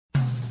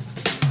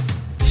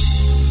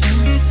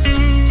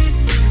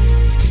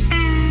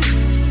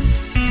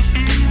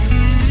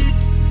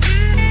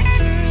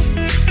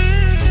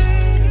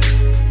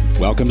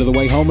Welcome to The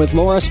Way Home with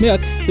Laura Smith,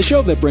 the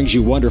show that brings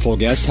you wonderful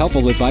guests,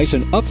 helpful advice,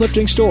 and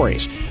uplifting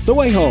stories. The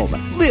Way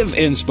Home. Live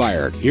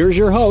inspired. Here's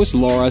your host,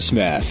 Laura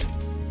Smith.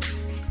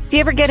 Do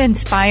you ever get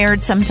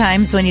inspired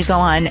sometimes when you go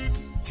on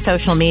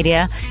social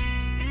media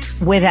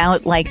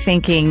without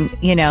thinking,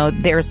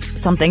 there's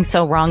something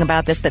so wrong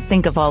about this, but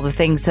think of all the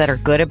things that are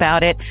good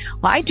about it?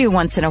 Well, I do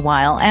once in a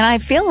while, and I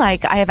feel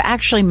like I have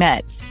actually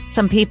met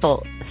some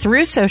people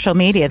through social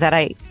media that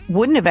I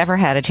wouldn't have ever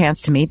had a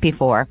chance to meet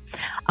before,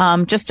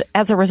 just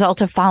as a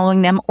result of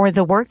following them or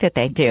the work that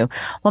they do.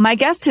 Well, my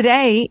guest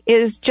today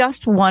is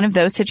just one of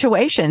those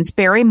situations.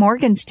 Barry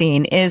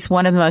Morgenstein is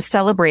one of the most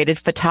celebrated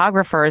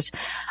photographers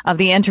of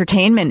the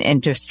entertainment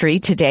industry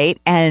to date,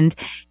 and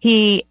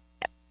he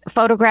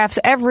photographs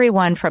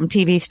everyone from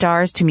TV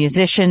stars to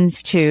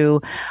musicians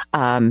to,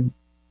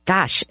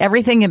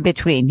 everything in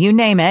between. You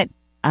name it.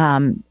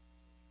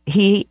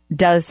 He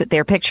does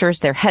their pictures,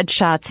 their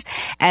headshots,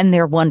 and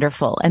they're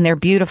wonderful and they're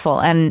beautiful.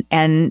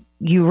 And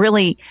you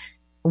really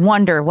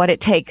wonder what it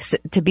takes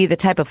to be the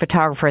type of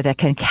photographer that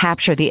can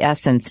capture the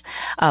essence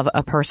of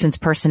a person's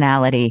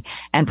personality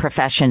and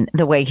profession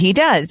the way he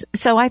does.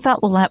 So I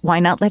thought, well, why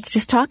not? Let's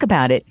just talk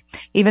about it.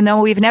 Even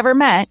though we've never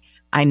met,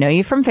 I know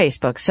you from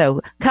Facebook.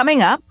 So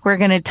coming up, we're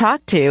going to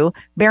talk to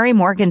Barry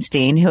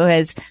Morgenstein, who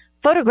has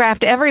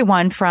photographed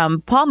everyone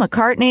from Paul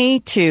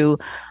McCartney to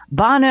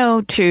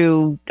Bono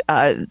to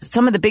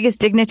some of the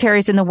biggest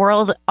dignitaries in the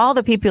world, all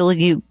the people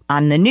you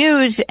on the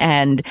news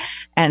and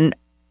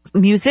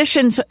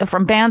musicians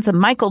from bands of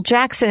Michael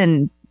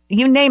Jackson,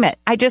 you name it.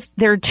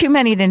 There are too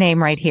many to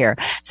name right here.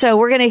 So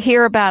we're going to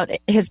hear about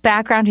his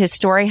background, his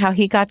story, how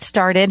he got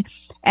started,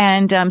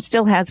 and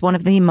still has one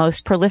of the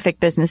most prolific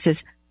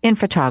businesses in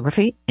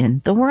photography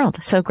in the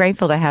world. So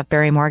grateful to have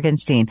Barry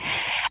Morgenstein.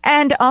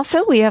 And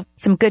also we have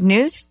some good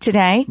news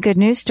today, good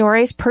news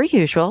stories per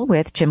usual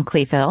with Jim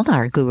Kleefeld,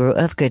 our guru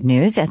of good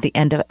news at the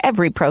end of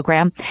every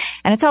program.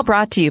 And it's all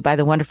brought to you by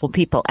the wonderful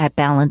people at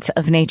Balance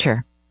of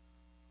Nature.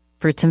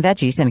 Fruits and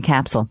veggies in a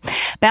capsule.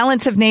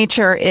 Balance of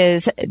Nature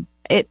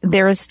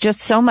there's just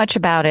so much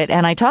about it.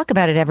 And I talk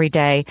about it every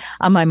day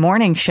on my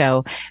morning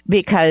show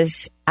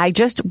because I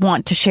just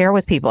want to share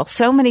with people.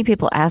 So many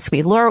people ask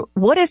me, Laura,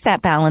 what is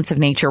that balance of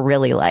nature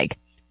really like?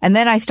 And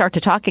then I start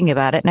to talking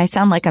about it and I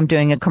sound like I'm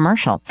doing a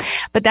commercial.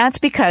 But that's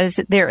because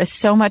there is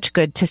so much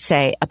good to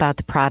say about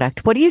the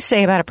product. What do you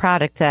say about a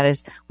product that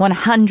is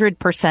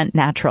 100%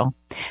 natural?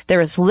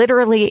 There is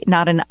literally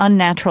not an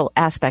unnatural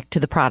aspect to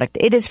the product.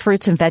 It is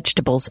fruits and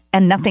vegetables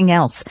and nothing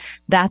else.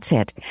 That's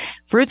it.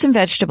 Fruits and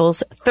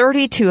vegetables,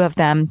 32 of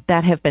them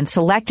that have been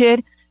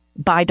selected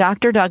by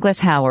Dr.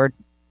 Douglas Howard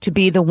to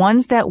be the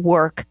ones that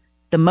work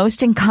the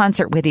most in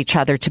concert with each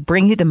other to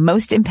bring you the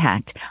most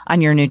impact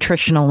on your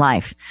nutritional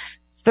life.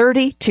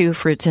 32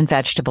 fruits and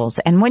vegetables.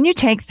 And when you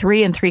take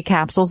 3 and 3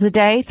 capsules a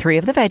day, 3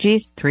 of the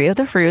veggies, 3 of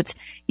the fruits,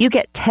 you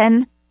get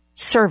 10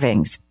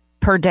 servings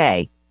per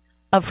day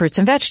of fruits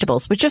and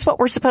vegetables, which is what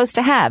we're supposed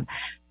to have.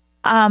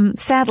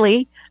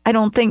 Sadly, I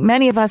don't think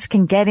many of us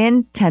can get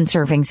in 10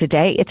 servings a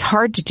day. It's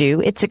hard to do.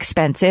 It's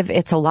expensive.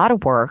 It's a lot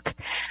of work.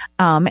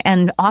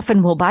 And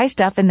often we'll buy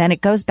stuff and then it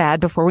goes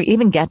bad before we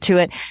even get to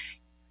it.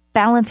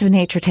 Balance of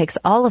Nature takes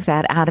all of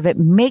that out of it,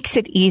 makes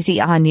it easy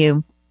on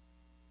you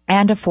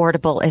and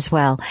affordable as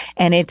well.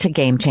 And it's a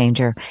game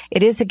changer.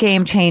 It is a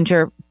game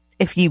changer.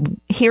 If you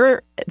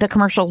hear the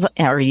commercials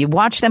or you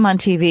watch them on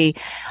TV,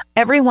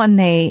 everyone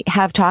they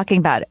have talking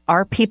about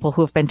are people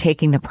who have been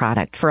taking the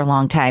product for a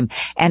long time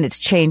and it's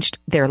changed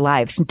their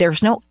lives.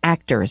 There's no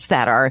actors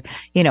that are,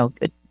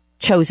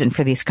 chosen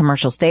for these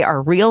commercials. They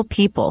are real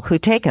people who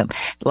take them.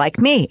 Like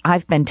me,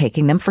 I've been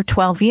taking them for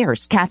 12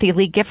 years. Kathy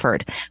Lee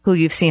Gifford, who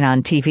you've seen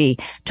on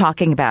TV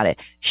talking about it,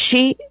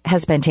 she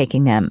has been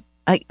taking them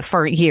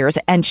for years.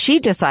 And she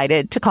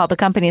decided to call the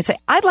company and say,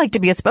 I'd like to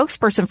be a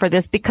spokesperson for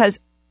this because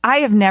I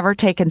have never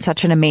taken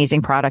such an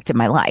amazing product in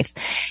my life.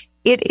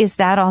 It is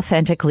that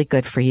authentically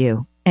good for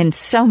you in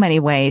so many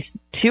ways,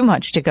 too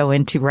much to go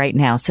into right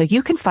now. So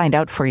you can find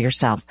out for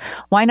yourself.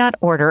 Why not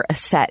order a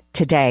set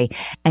today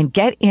and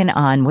get in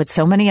on what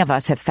so many of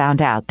us have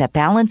found out, that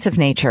Balance of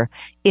Nature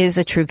is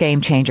a true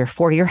game changer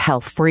for your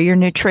health, for your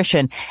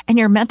nutrition, and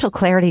your mental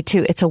clarity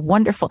too.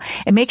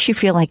 It makes you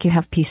feel like you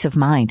have peace of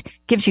mind.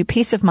 Gives you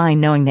peace of mind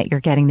knowing that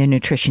you're getting the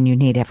nutrition you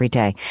need every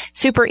day.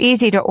 Super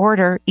easy to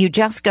order. You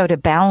just go to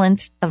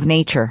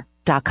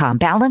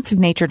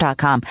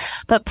balanceofnature.com,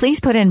 but please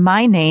put in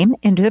my name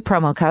into the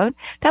promo code.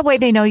 That way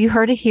they know you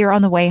heard it here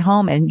on the way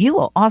home, and you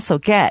will also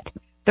get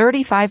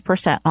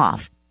 35%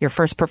 off your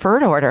first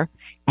preferred order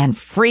and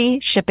free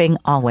shipping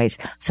always.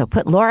 So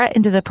put Laura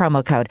into the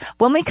promo code.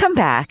 When we come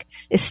back,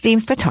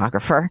 esteemed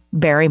photographer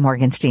Barry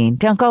Morgenstein.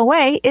 Don't go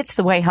away. It's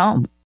the way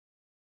home.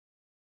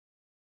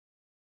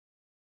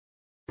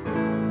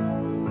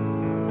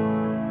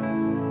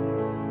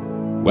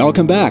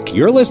 Welcome back.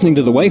 You're listening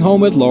to The Way Home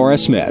with Laura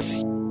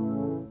Smith.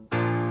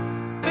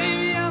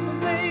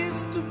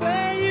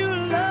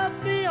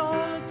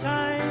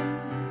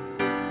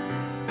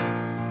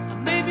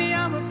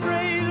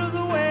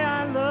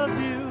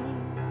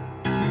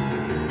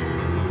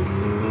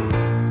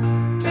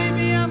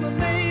 Baby, I'm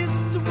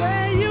amazed the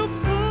way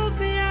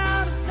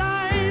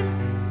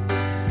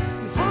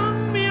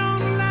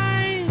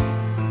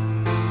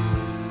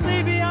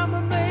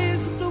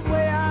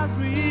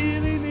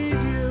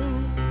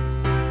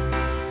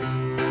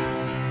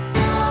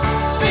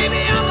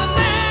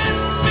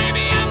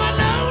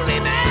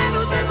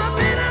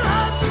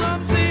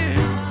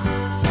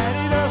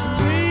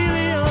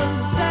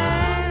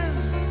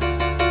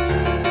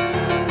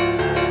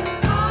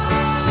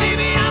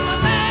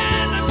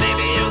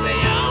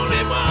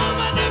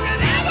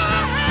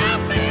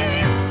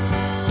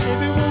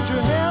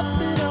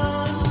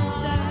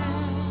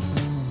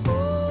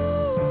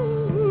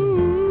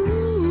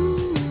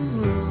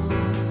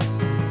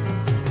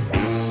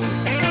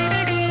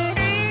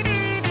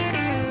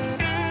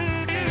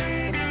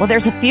Well,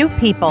 there's a few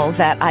people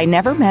that I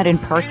never met in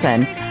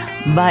person,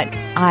 but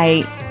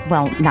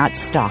not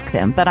stalk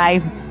them, but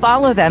I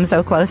follow them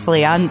so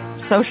closely on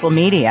social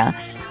media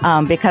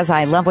because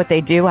I love what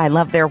they do. I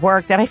love their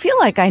work that I feel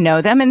like I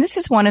know them. And this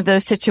is one of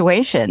those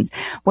situations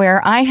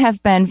where I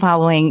have been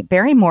following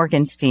Barry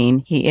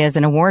Morgenstein. He is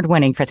an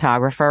award-winning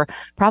photographer,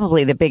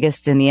 probably the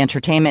biggest in the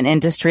entertainment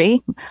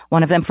industry,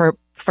 one of them for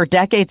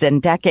decades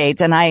and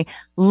decades. And I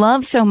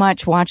love so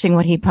much watching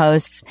what he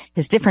posts,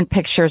 his different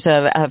pictures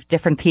of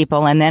different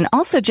people, and then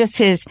also just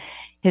his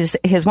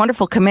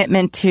wonderful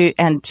commitment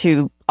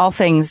to all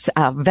things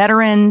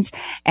veterans,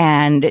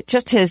 and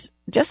just his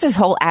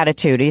whole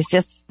attitude. He's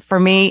just, for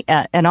me,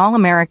 an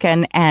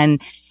all-American, and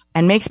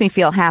makes me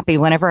feel happy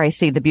whenever I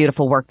see the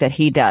beautiful work that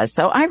he does.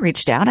 So I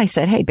reached out. I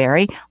said, "Hey,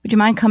 Barry, would you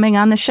mind coming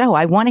on the show?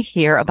 I want to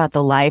hear about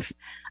the life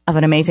of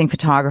an amazing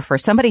photographer,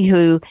 somebody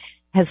who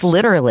has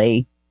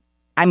literally,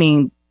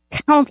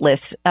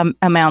 countless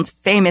amounts,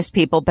 famous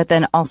people, but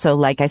then also,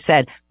 like I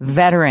said,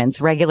 veterans,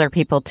 regular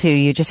people too.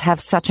 You just have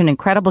such an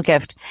incredible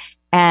gift."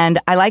 And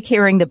I like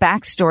hearing the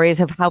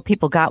backstories of how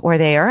people got where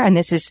they are. And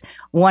this is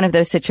one of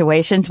those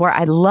situations where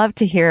I'd love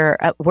to hear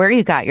where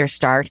you got your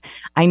start.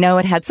 I know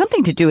it had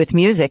something to do with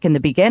music in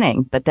the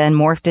beginning, but then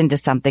morphed into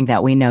something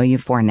that we know you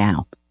for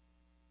now.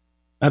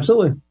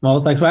 Absolutely.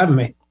 Well, thanks for having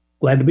me.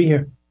 Glad to be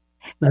here.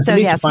 Nice so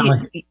yes,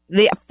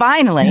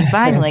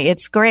 finally,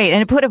 it's great,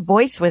 and it put a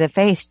voice with a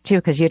face too,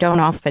 because you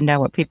don't often know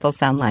what people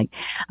sound like.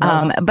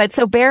 No. But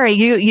so Barry,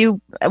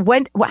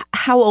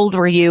 how old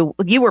were you?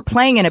 You were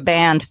playing in a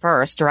band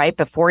first, right?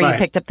 Before you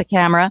picked up the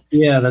camera.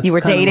 Yeah, that's you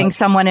were dating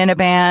someone in a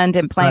band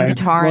and playing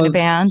guitar in a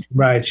band.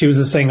 Right. She was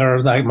a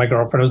singer, like my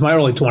girlfriend. It was my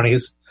early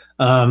 20s.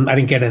 I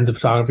didn't get into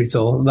photography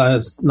till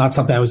that's not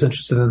something I was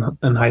interested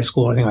in high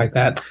school or anything like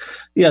that.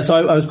 Yeah,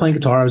 so I was playing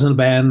guitar. I was in a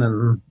band,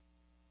 and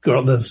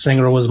the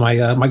singer was my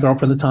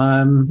girlfriend at the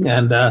time.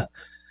 And,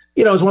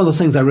 it was one of those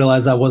things I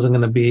realized I wasn't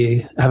going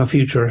to have a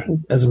future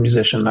as a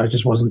musician. I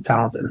just wasn't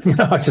talented.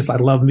 I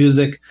love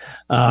music,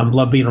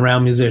 love being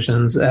around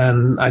musicians.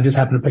 And I just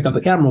happened to pick up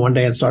the camera one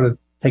day and started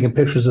taking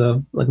pictures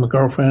of like my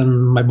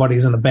girlfriend, my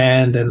buddies in the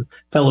band, and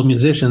fellow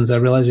musicians. I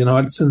realized,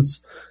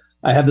 since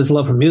I have this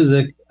love for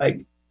music,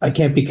 I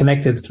can't be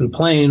connected through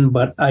playing,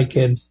 but I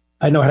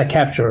know how to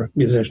capture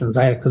musicians.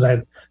 Because I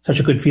had such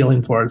a good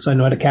feeling for it. So I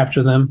know how to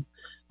capture them.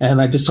 And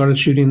I just started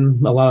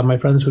shooting a lot of my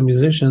friends who were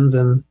musicians,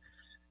 and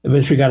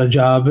eventually got a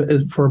job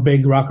for a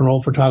big rock and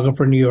roll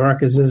photographer in New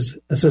York as his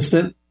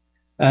assistant.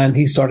 And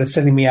he started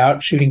sending me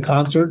out shooting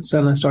concerts,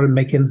 and I started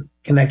making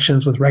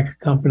connections with record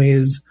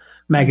companies,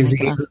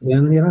 magazines,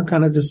 and,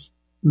 kind of just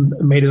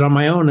made it on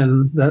my own.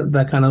 And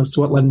that kind of is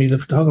what led me to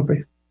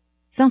photography.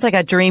 Sounds like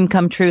a dream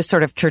come true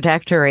sort of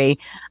trajectory.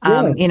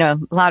 A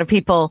lot of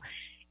people,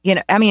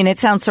 it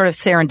sounds sort of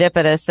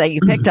serendipitous that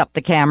you picked up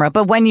the camera,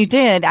 but when you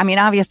did,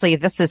 obviously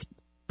this is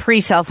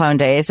pre-cell phone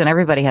days when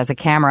everybody has a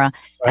camera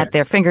at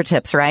their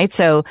fingertips, right?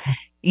 So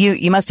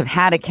you must have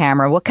had a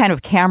camera. What kind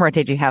of camera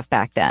did you have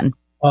back then?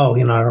 Oh,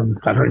 I don't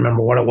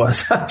remember what it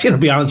was. To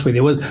be honest with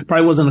you,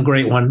 probably wasn't a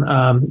great one.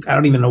 I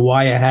don't even know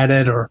why I had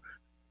it, or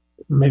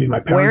maybe my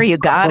parents. Where you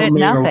got it?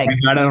 Nothing.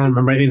 I don't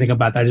remember anything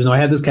about that. I just know I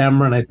had this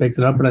camera and I picked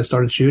it up and I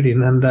started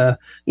shooting. And,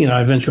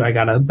 eventually I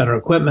got a better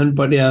equipment.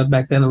 But yeah,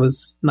 back then it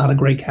was not a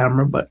great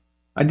camera, but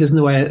I just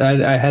knew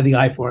I had the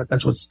eye for it.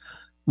 That's what's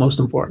most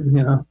important.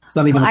 It's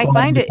not even. Well, I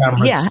find it.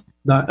 Camera, yeah.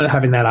 Not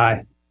having that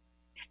eye.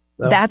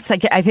 So. That's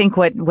I think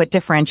what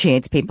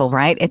differentiates people,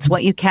 right? It's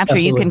what you capture.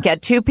 Absolutely. You can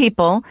get two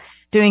people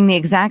doing the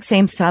exact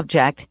same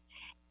subject,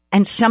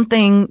 and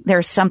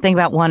there's something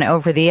about one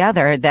over the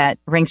other that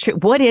rings true.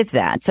 What is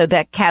that? So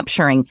that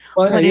capturing,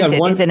 what is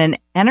it? Is it an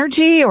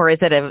energy, or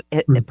is it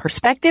a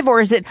perspective, or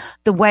is it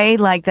the way,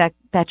 like that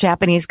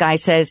Japanese guy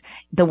says,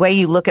 the way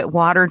you look at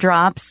water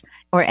drops,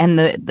 and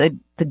the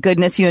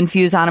goodness you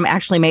infuse on them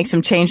actually makes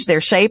them change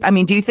their shape?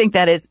 Do you think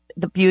that is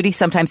the beauty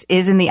sometimes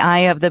is in the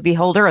eye of the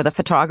beholder or the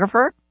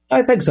photographer?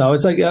 I think so.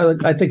 It's like,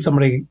 I think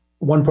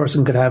one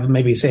person could have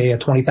maybe, say, a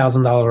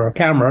 $20,000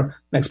 camera.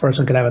 Next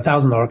person could have a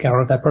 $1,000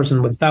 camera. If that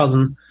person with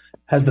 1,000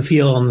 has the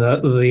feel and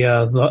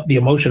the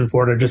emotion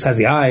for it, or just has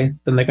the eye,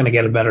 then they're going to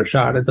get a better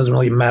shot. It doesn't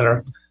really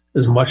matter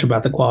as much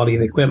about the quality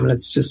of the equipment.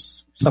 It's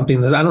just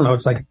something that, I don't know.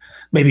 It's like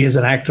maybe as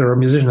an actor or a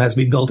musician, it has to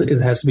be built.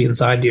 It has to be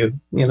inside you.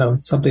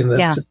 Something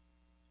that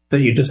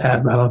you just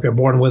have. I don't know if you're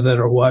born with it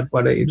or what,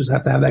 but you just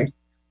have to have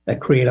that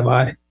creative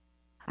eye.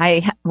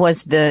 I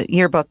was the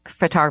yearbook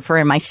photographer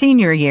in my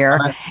senior year,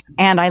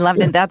 and I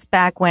loved it. That's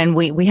back when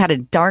we had a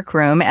dark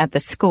room at the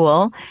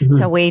school. Mm-hmm.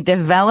 So we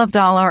developed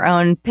all our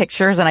own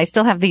pictures, and I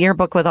still have the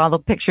yearbook with all the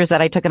pictures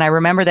that I took, and I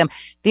remember them.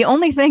 The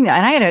only thing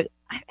and I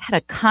had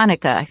a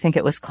Konica, I think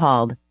it was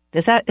called.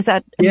 Is that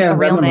a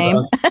real name?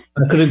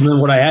 That could have been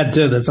what I had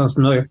too. That sounds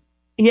familiar.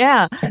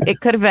 Yeah, it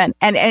could have been.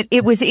 And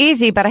it was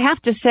easy, but I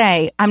have to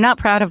say, I'm not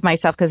proud of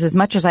myself, because as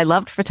much as I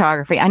loved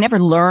photography, I never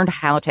learned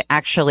how to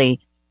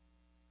actually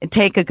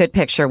take a good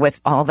picture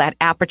with all that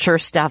aperture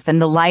stuff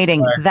and the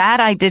lighting. Right. That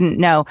I didn't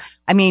know.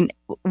 I mean,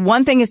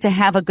 one thing is to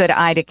have a good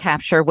eye to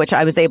capture, which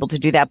I was able to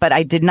do that, but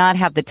I did not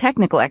have the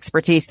technical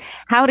expertise.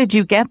 How did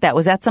you get that?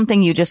 Was that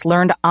something you just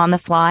learned on the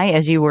fly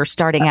as you were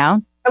starting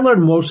out? I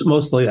learned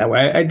mostly that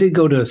way. I did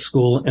go to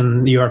school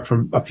in New York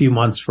for a few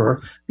months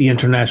for the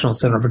International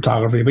Center of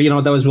Photography,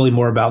 but that was really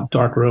more about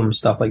darkroom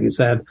stuff, like you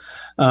said.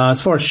 As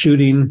far as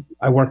shooting,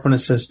 I worked for an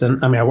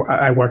assistant. I mean,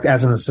 I worked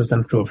as an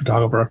assistant to a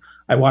photographer.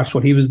 I watched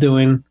what he was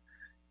doing.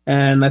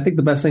 And I think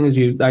the best thing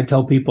is I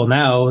tell people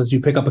now is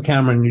you pick up a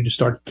camera and you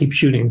just keep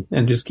shooting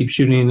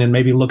and and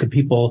maybe look at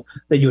people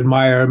that you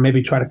admire,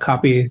 maybe try to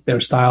copy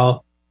their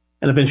style.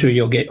 And eventually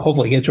you'll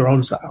hopefully get your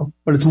own style.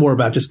 But it's more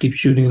about just keep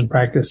shooting and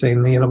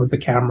practicing, with the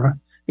camera.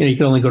 You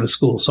can only go to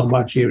school so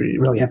much. You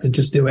really have to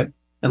just do it.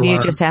 You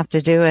just have to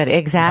do it.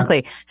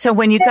 Exactly. Yeah. So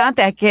when you got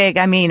that gig,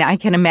 I mean, I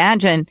can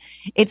imagine,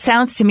 it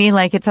sounds to me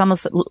like it's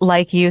almost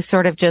like you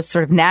sort of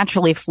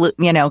naturally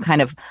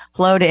kind of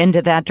flowed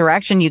into that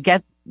direction. You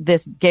get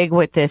this gig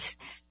with this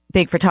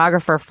big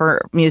photographer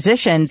for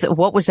musicians.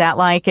 What was that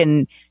like?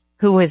 And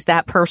who was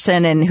that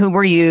person, and who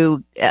were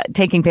you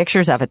taking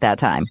pictures of at that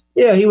time?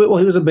 Yeah, he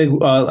was a big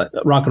rock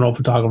and roll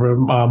photographer,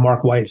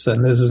 Mark Weiss,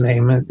 and this is his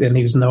name, and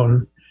he was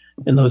known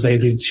in those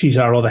days. He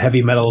shot all the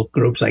heavy metal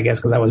groups, I guess,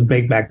 because that was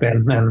big back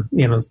then, and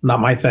it's not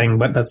my thing,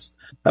 but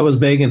that was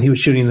big, and he was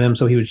shooting them,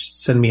 so he would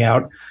send me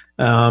out.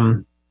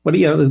 But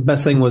the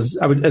best thing was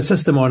I would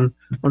assist him on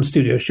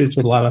studio shoots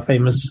with a lot of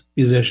famous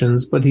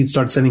musicians, but he'd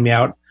start sending me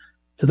out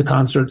to the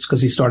concerts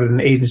because he started an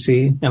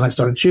agency and I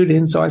started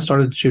shooting. So I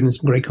started shooting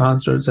some great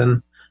concerts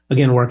and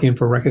again, working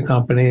for record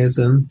companies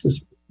and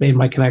just made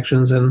my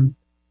connections and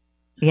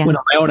went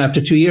on my own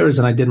after 2 years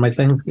and I did my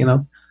thing,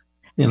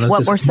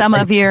 What were some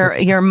of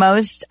your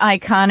most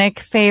iconic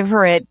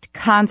favorite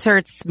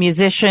concerts,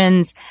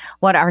 musicians?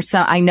 What are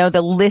some? I know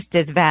the list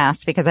is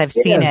vast because I've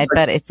seen it,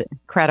 but it's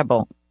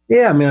incredible.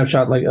 Yeah, I mean, I've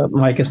shot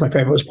I guess my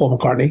favorite was Paul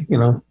McCartney,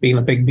 being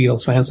a big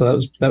Beatles fan. So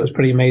that was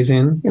pretty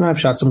amazing. I've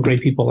shot some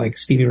great people like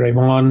Stevie Ray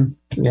Vaughan.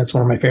 That's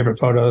one of my favorite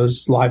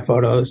photos, live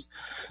photos.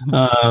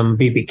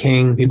 B.B.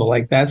 King, people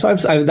like that. So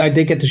I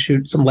did get to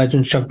shoot some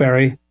legends, Chuck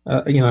Berry,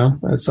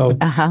 so and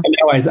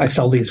now I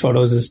sell these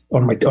photos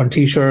on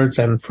T-shirts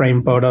and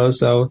frame photos.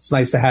 So it's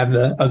nice to have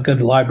a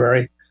good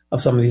library of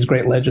some of these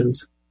great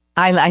legends.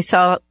 I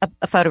saw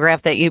a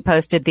photograph that you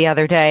posted the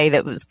other day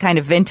that was kind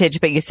of vintage,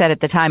 but you said at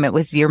the time it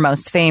was your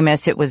most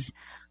famous. It was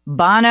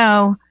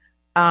Bono.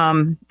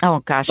 I'm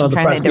trying to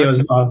think. It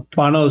was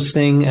Bono,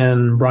 Sting,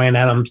 and Bryan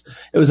Adams.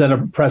 It was at a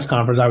press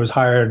conference. I was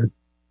hired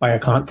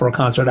for a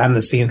concert at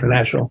Amnesty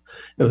International.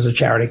 It was a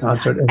charity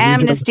concert.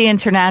 Amnesty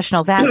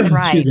International, that's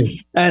right.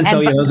 And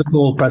so, it was a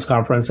cool press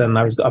conference, and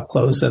I was up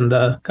close and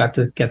got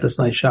to get this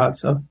nice shot.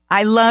 So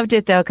I loved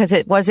it though because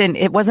it wasn't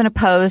a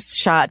posed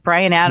shot.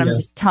 Bryan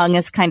Adams' tongue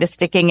is kind of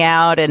sticking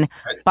out, and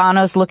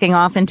Bono's looking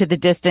off into the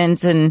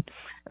distance, and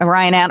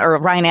Ryan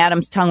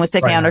Adams' tongue was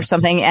sticking out or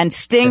something, and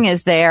Sting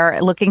is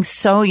there looking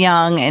so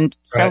young and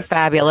so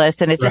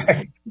fabulous, and it's just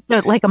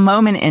like a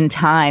moment in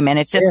time, and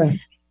it's just.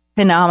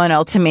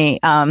 Phenomenal to me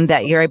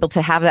that you're able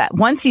to have that.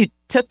 Once you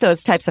took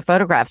those types of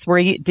photographs,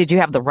 did you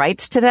have the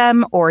rights to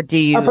them, or do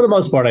you? For the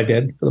most part, I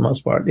did. For the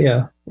most part,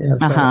 yeah.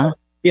 So,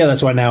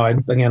 that's why now I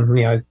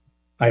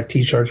have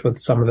T-shirts with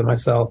some of them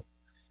myself,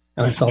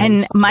 and I sell.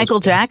 And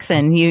Michael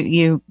Jackson,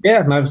 you.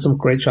 Yeah, and I have some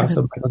great shots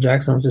of Michael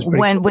Jackson, which is pretty.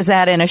 When was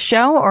that in a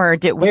show or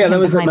did? Yeah, that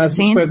was at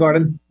Madison Square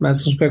Garden.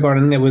 Madison Square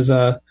Garden. It was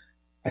I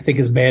think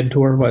his Bad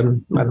tour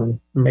when I don't know,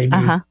 maybe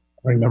I don't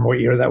remember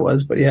what year that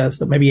was, but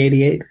so maybe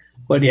 88.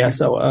 But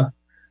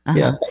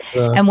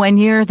and when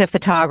you're the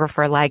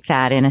photographer like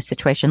that in a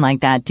situation like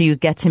that, do you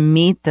get to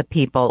meet the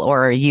people,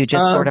 or are you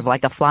just sort of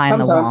like a fly on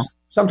the wall?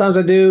 Sometimes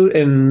I do.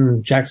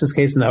 In Jackson's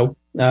case, no.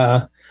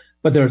 But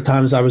there are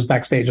times I was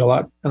backstage a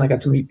lot and I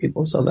got to meet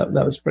people, so that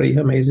was pretty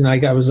amazing.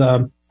 I was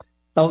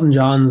Elton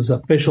John's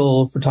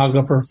official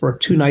photographer for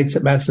 2 nights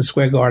at Madison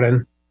Square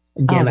Garden.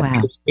 Again, I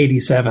think it was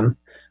 87.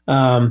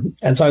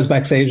 And so I was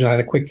backstage and I had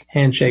a quick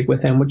handshake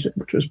with him, which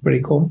was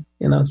pretty cool,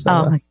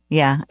 So,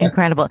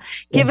 incredible.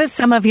 Give us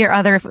some of your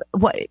other,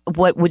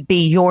 what would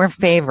be your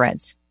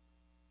favorites?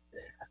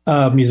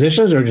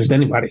 Musicians or just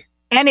anybody?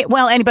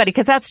 Anybody,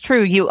 because that's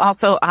true. You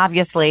also,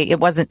 obviously, it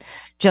wasn't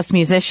just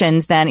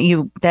musicians. Then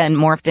you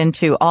morphed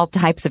into all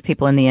types of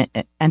people in the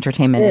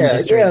entertainment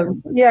industry.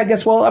 Yeah, I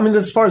guess. Well, I mean,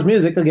 as far as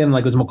music, again,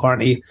 like it was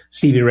McCartney,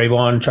 Stevie Ray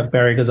Vaughan, Chuck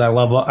Berry, because I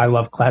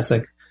love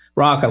classic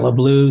rock. I love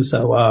blues.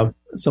 So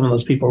some of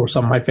those people were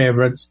some of my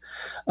favorites.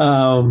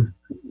 I don't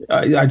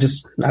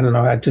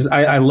know.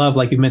 I love,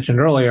 like you mentioned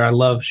earlier, I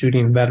love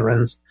shooting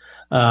veterans,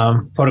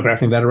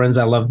 photographing veterans.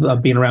 I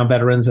love being around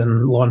veterans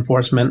and law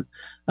enforcement.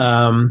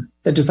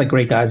 They're just like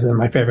great guys and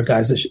my favorite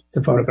guys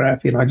to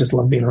photograph. I just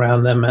love being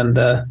around them. And,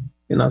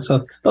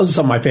 so those are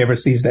some of my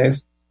favorites these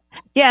days.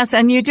 Yes.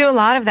 And you do a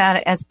lot of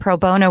that as pro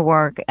bono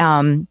work,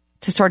 to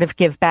sort of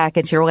give back.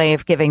 It's your way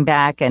of giving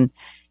back. And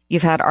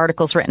you've had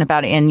articles written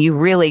about it, and you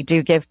really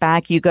do give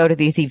back. You go to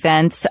these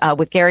events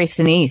with Gary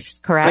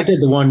Sinise, correct? I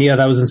did the one,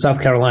 that was in South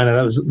Carolina.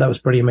 That was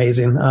pretty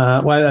amazing.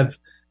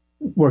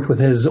 worked with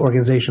his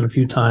organization a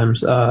few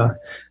times,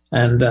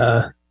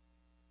 and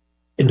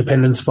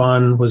Independence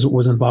Fund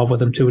was involved with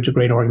them too, which is a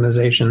great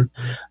organization.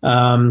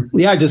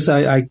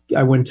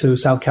 I went to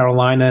South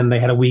Carolina, and they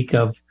had a week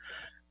of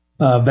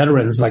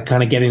veterans like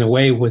kind of getting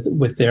away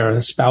with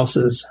their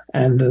spouses,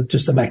 and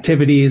just some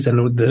activities.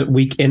 And the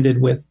week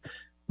ended with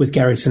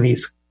Gary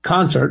Sinise's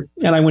concert.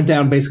 And I went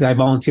down, basically I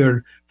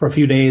volunteered for a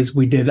few days.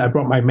 I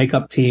brought my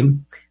makeup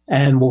team,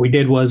 and what we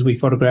did was we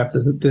photographed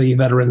the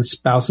veterans'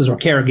 spouses or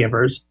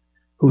caregivers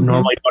who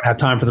normally don't have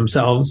time for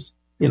themselves.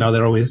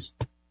 They're always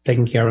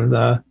taking care of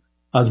the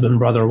husband,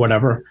 brother,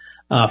 whatever,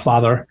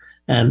 father,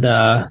 and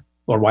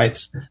or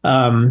wives.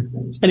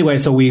 Anyway,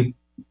 so we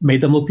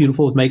made them look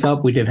beautiful with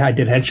makeup. I did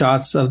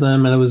headshots of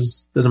them, and it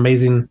was an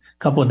amazing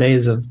couple of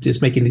days of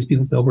just making these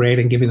people feel great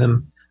and giving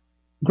them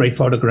great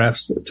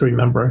photographs to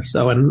remember.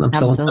 So, and I'm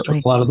still in touch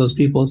with a lot of those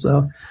people.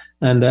 So,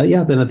 and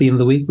then at the end of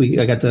the week,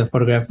 I got to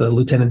photograph the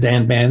Lieutenant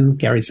Dan band,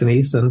 Gary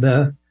Sinise, and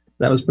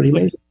that was pretty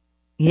amazing.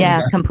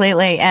 Yeah,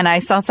 completely. And I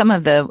saw some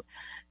of the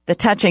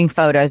touching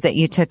photos that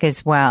you took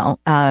as well.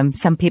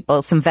 Some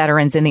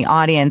veterans in the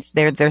audience.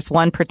 There's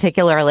one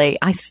particularly,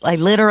 I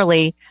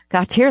literally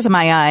got tears in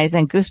my eyes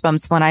and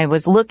goosebumps when I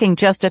was looking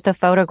just at the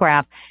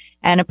photograph.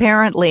 And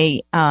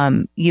apparently,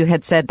 you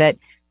had said that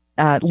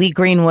Lee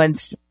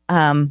Greenwood's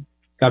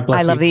God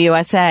bless I Love the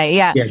USA.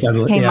 Yeah.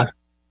 Came up.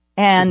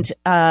 And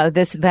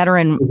this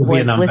veteran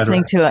was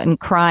listening to it and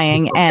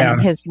crying,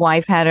 and his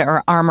wife had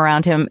her arm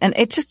around him. And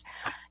it just,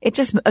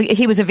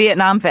 he was a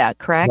Vietnam vet,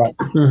 correct? Right.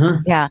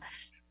 Mm-hmm. Yeah.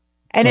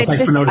 And it's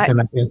just,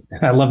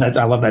 I love that.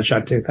 I love that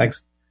shot too.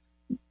 Thanks.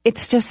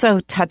 It's just so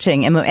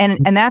touching.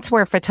 And that's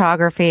where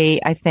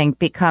photography, I think,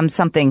 becomes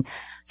something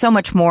so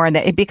much more,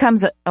 that it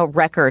becomes a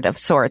record of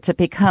sorts. It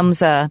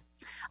becomes a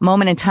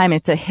moment in time.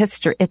 It's a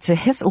history. It's a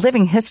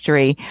living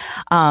history,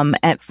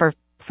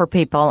 for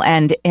people.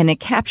 And it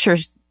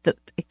captures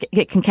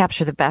it can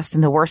capture the best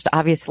and the worst,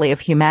 obviously,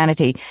 of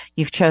humanity.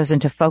 You've chosen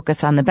to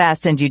focus on the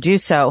best, and you do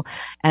so.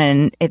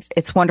 And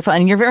it's wonderful.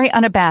 And you're very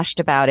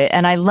unabashed about it.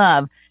 And I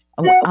love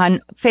on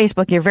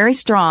Facebook, you're very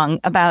strong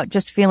about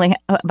just feeling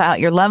about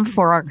your love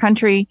for our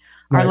country,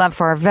 our love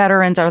for our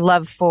veterans, our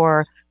love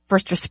for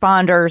first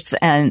responders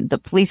and the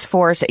police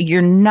force.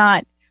 You're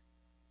not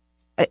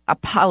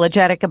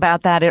apologetic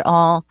about that at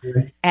all.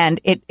 And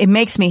it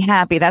makes me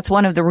happy. That's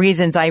one of the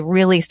reasons I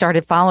really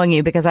started following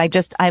you, because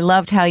I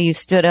loved how you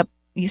stood up.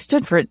 You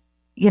stood for,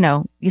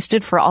 you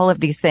stood for all of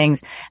these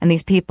things and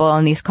these people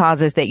and these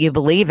causes that you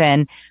believe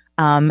in.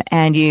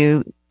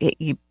 And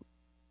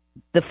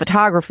the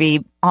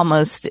photography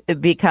almost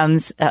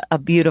becomes a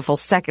beautiful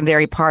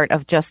secondary part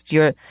of just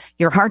your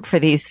heart for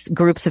these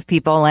groups of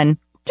people and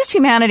just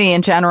humanity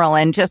in general,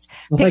 and just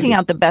picking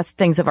out the best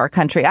things of our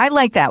country. I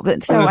like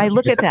that. So I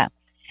look at that.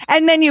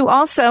 And then you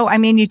also,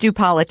 you do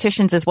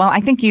politicians as well.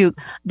 I think the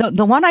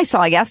one I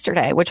saw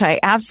yesterday, which I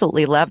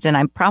absolutely loved, and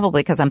I'm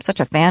probably because I'm such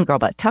a fangirl,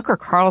 but Tucker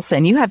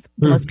Carlson, you have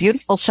the most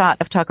beautiful shot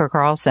of Tucker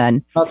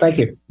Carlson. Oh, thank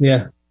you.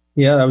 Yeah.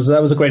 Yeah.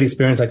 That was a great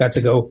experience. I got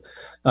to go,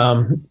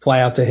 fly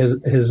out to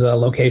his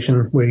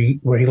location where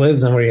he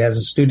lives and where he has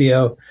a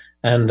studio.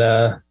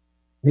 And,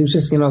 he was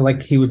just,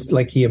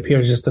 he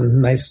appears just a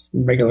nice,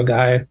 regular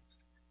guy.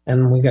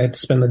 And we got to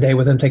spend the day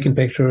with him taking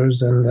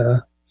pictures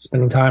and,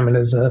 spending time in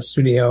his,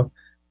 studio.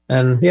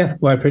 And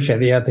I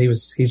appreciate it. Yeah,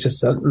 he's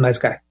just a nice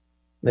guy.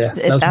 Yeah,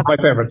 that was my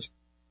favorites.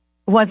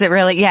 Was it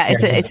really? Yeah,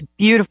 it's a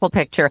beautiful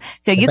picture.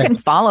 So you can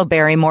follow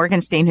Barry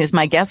Morgenstein, who's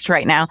my guest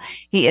right now.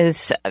 He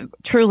is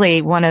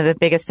truly one of the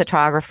biggest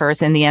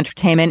photographers in the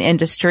entertainment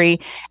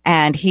industry,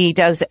 and he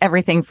does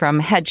everything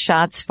from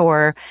headshots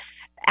for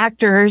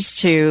actors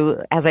to,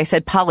 as I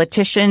said,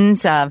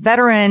 politicians,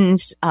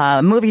 veterans,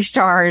 movie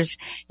stars,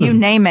 you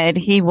name it.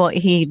 He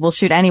will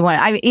shoot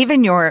anyone.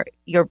 Even your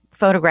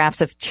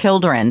photographs of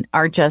children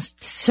are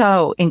just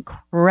so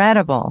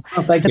incredible.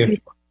 Oh, thank you.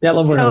 I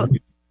love working.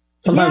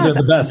 Sometimes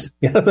they're the best.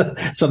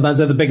 Yeah. Sometimes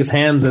they're the biggest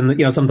hands,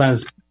 and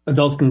sometimes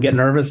adults can get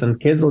nervous, and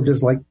kids will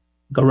just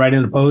go right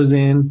into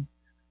posing.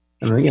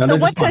 So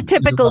what's a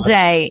typical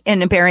day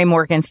in Barry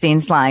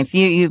Morgenstein's life?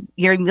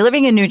 You're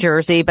living in New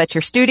Jersey, but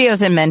your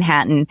studio's in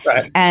Manhattan.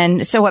 Right.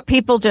 And so what,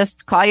 people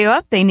just call you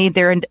up? They need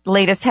their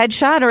latest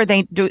headshot, or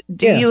do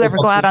you ever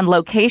go out on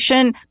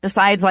location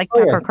besides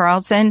Tucker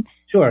Carlson?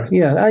 Sure.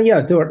 Yeah. I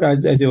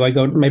do. I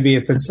go, maybe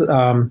if it's,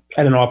 at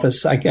an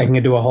office, I can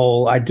do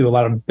I do a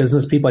lot of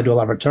business people. I do a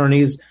lot of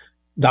attorneys,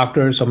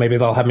 doctors. So maybe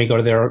they'll have me go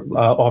to their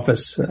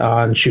office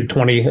and shoot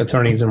 20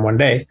 attorneys in one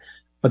day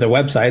for their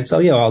website. So,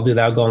 I'll do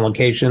that. I'll go on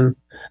location.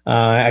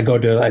 I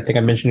think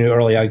I mentioned you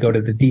earlier, I go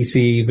to the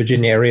DC,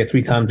 Virginia area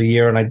 3 times a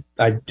year, and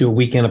I do a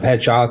weekend of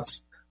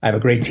headshots. I have a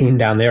great team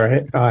down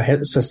there,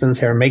 assistants,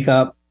 hair and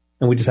makeup,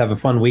 and we just have a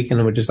fun weekend,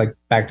 and we're just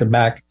back to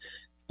back,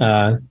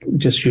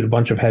 just shoot a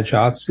bunch of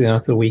headshots, through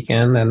the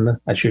weekend. And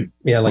I shoot,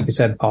 like you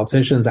said,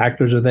 politicians,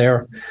 actors are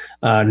there,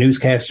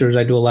 newscasters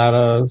I do a lot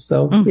of.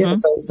 So,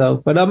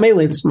 but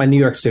mainly it's my New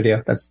York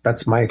studio.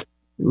 That's my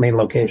main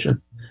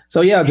location.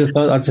 So I'll just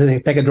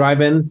take a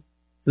drive in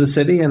to the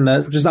city, and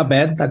which is not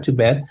too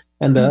bad.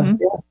 And I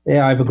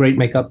have a great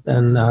makeup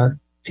and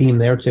team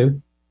there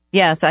too.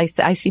 Yes, I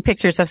see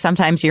pictures of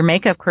sometimes your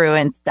makeup crew.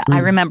 And I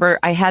remember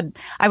I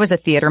was a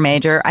theater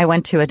major. I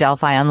went to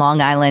Adelphi on Long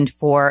Island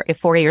for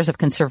 4 years of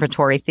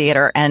conservatory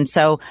theater. And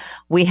so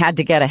we had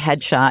to get a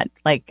headshot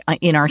like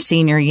in our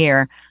senior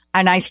year.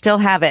 And I still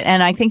have it.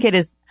 And I think it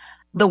is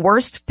the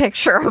worst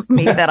picture of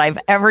me that I've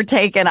ever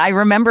taken. I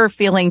remember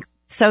feeling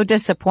so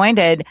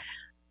disappointed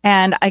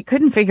and I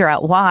couldn't figure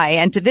out why.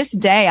 And to this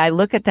day, I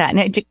look at that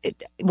and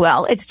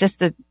it's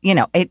just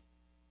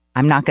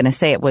I'm not going to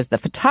say it was the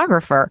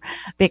photographer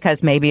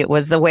because maybe it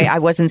was the way I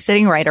wasn't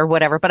sitting right or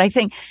whatever, but I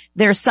think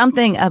there's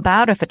something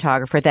about a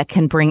photographer that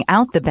can bring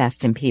out the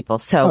best in people.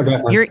 So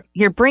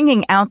you're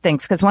bringing out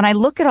things, because when I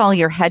look at all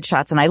your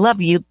headshots, and I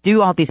love you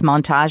do all these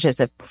montages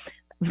of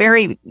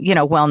very,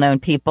 well-known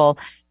people,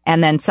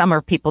 and then some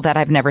are people that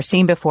I've never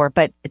seen before,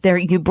 but there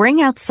you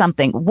bring out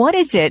something. What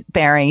is it,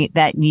 Barry,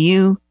 that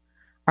you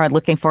are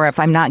looking for? If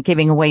I'm not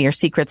giving away your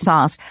secret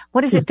sauce,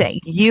 what is it that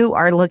you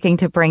are looking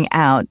to bring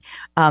out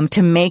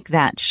to make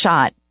that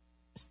shot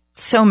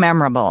so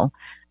memorable?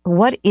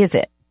 What is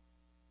it?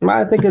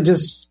 I think it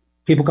just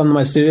people come to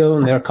my studio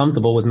and they're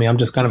comfortable with me. I'm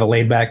just kind of a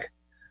laid back,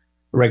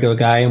 regular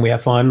guy, and we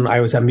have fun. I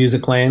always have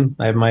music playing.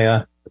 I have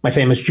my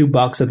famous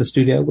jukebox at the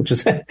studio, which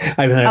is I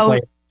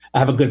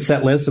have a good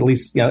set list, at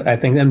least, I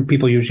think, and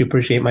people usually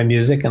appreciate my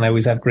music, and I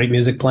always have great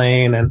music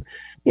playing. And,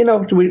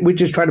 we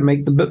just try to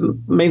make the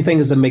main thing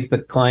is to make the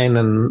client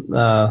and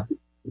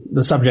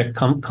the subject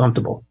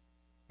comfortable,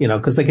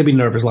 because they can be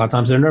nervous. A lot of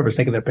times they're nervous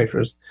taking their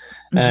pictures.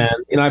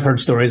 Mm-hmm. And, I've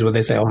heard stories where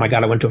they say, oh my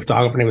God, I went to a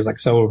photographer and he was like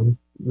so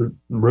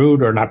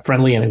rude or not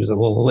friendly and he was a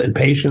little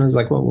impatient. It's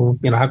like, well,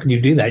 how can you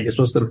do that? You're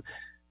supposed to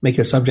make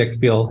your subject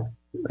feel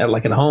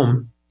like at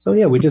home. So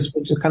yeah, we just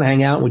kind of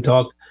hang out and we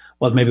talk.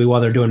 Well, maybe while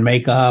they're doing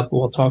makeup,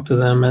 we'll talk to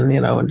them and,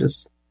 and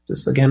just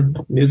again,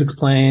 music's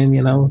playing,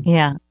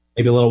 Yeah.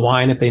 Maybe a little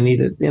wine if they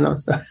need it,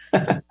 So.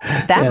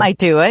 That might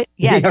do it.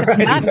 Yeah, it's not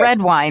exactly. Red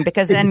wine,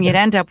 because then you'd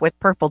end up with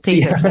purple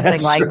teeth or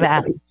something like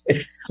that.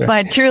 Sure.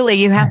 But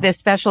truly, you have this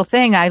special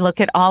thing. I look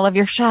at all of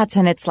your shots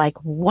and it's like,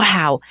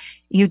 wow,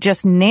 you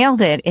just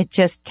nailed it. It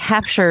just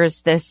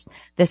captures this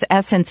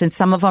essence. And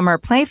some of them are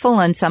playful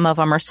and some of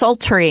them are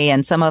sultry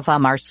and some of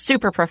them are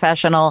super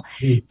professional.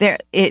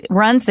 It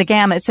runs the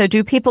gamut. So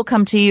do people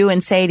come to you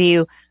and say to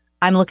you,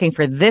 I'm looking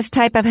for this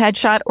type of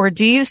headshot? Or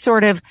do you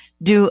sort of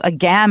do a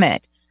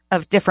gamut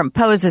of different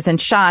poses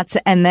and shots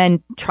and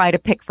then try to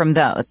pick from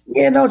those?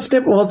 Yeah, no, it's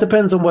different. Well, it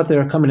depends on what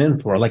they're coming in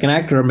for. Like an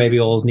actor maybe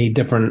will need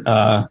different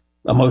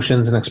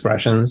emotions and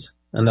expressions,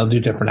 and they'll do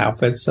different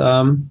outfits.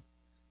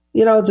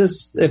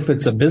 Just if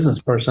it's a business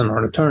person or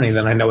an attorney,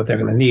 then I know what they're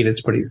going to need.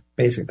 It's pretty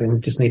basic. They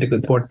just need a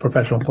good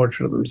professional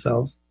portrait of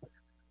themselves.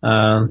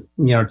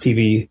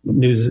 TV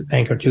news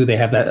anchor too, they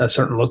have a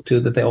certain look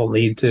too that they all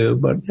need to.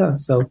 But yeah,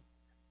 so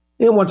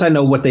once I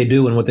know what they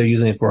do and what they're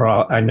using it for,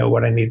 I know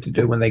what I need to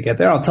do when they get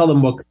there. I'll tell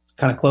them what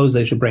kind of clothes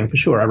they should bring for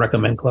sure. I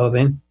recommend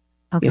clothing,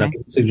 okay.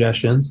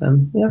 Suggestions,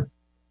 and yeah.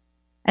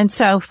 And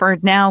so for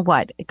now,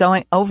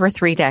 going over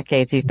 3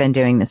 decades, you've been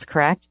doing this,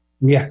 correct?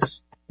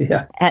 Yes.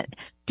 Yeah.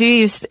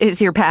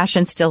 Is your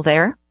passion still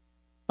there?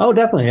 Oh,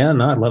 definitely. Yeah.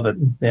 No, I love it.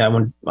 Yeah.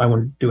 I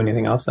wouldn't do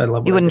anything else. I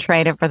love it. You wouldn't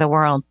trade it for the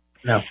world.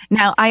 No.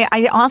 Now,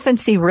 I often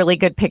see really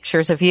good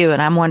pictures of you,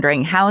 and I'm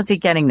wondering, how is he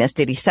getting this?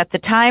 Did he set the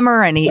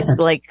timer and he's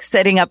like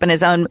setting up in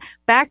his own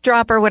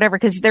backdrop or whatever?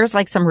 Because there's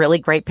like some really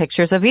great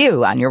pictures of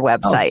you on your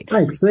website. Oh,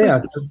 thanks.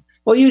 Yeah.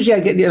 Well, usually I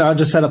get, I'll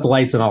just set up the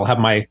lights and I'll have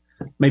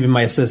maybe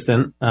my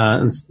assistant,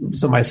 and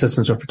some of my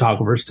assistants are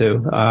photographers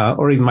too,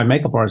 or even my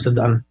makeup artists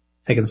have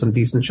taken some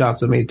decent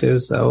shots of me too.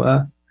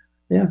 So,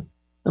 yeah.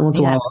 And once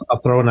in a while I'll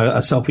throw in a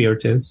selfie or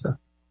two. So.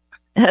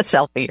 A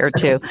selfie or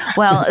two.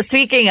 Well,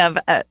 speaking of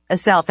a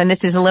self, and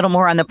this is a little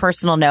more on the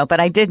personal note, but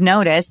I did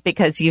notice,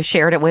 because you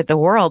shared it with the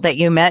world, that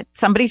you met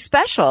somebody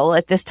special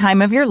at this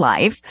time of your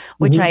life,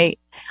 which I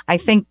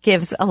think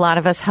gives a lot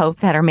of us hope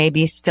that are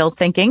maybe still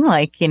thinking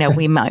like,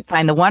 we might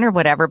find the one or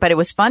whatever. But it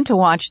was fun to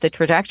watch the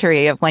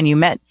trajectory of when you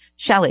met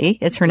Shelley,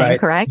 is her name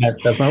correct?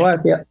 That's my wife,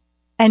 yeah.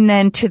 And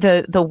then to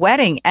the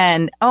wedding.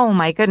 And oh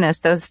my goodness,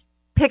 those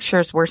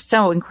pictures were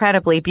so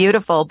incredibly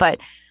beautiful. But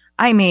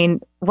I mean,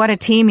 what a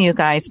team you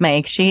guys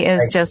make. She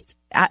is just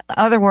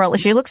otherworldly.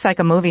 She looks like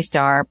a movie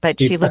star, but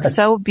she looks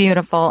so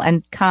beautiful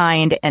and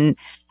kind,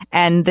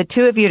 and the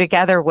two of you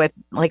together with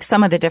like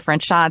some of the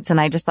different shots.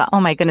 And I just thought,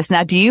 oh my goodness.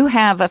 Now, do you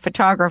have a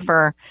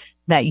photographer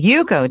that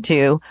you go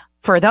to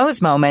for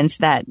those moments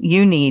that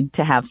you need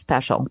to have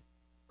special?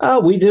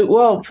 We do.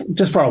 Well,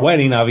 just for our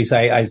wedding,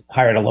 obviously, I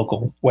hired a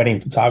local wedding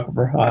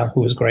photographer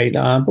who was great.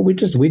 But we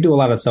do a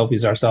lot of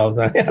selfies ourselves.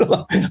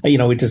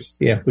 We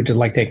just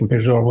like taking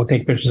pictures, or we'll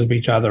take pictures of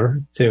each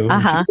other too.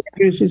 Uh-huh.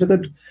 She's a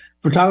good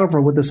photographer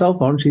with the cell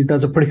phone. She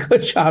does a pretty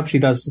good job. She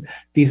does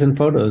decent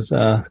photos.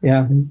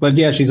 But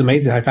yeah, she's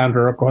amazing. I found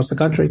her across the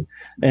country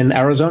in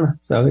Arizona.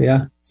 So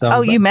yeah.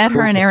 So. You met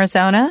her in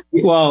Arizona?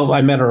 Well,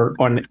 I met her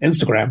on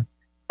Instagram.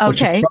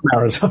 Okay. From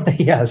Arizona.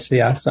 Yes.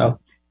 Yeah. So.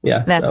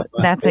 Yeah,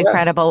 that's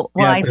incredible.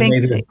 Well, I think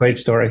amazing. Great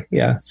story.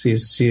 Yeah,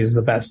 she's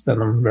the best,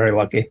 and I'm very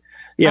lucky.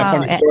 Yeah,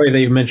 funny story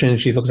that you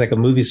mentioned. She looks like a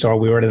movie star.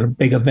 We were at a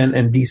big event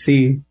in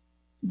DC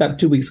about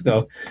 2 weeks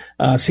ago,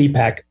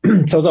 CPAC. So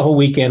it was a whole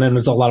weekend, and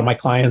there's a lot of my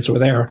clients were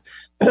there,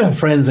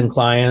 friends and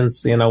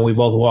clients. We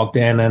both walked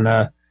in, and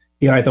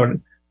I thought,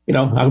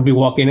 I would be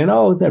walking in.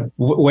 Oh, they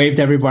waved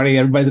to everybody.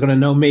 Everybody's going to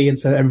know me, and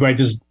so everybody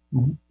just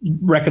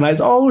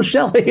recognized. Oh,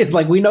 Shelley! It's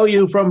like, we know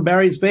you from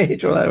Barry's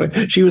page. Or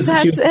whatever. She was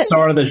the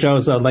star of the show,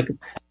 so like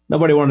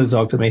nobody wanted to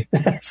talk to me.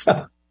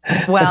 So.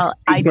 Well,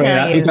 I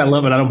tell you, I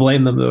love it. I don't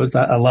blame them.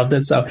 I loved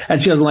it. So,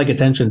 and she doesn't like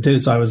attention too.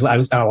 So I was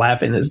kind of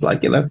laughing. It's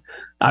like,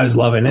 I was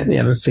loving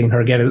it, seeing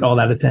her get all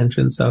that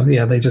attention. So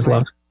yeah, they just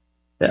loved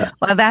it. Yeah.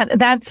 Well,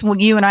 that's what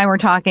you and I were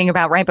talking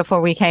about right before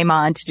we came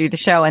on to do the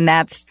show. And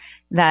that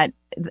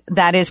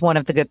is one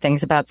of the good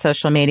things about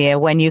social media,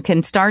 when you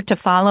can start to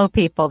follow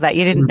people that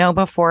you didn't know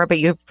before, but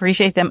you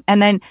appreciate them.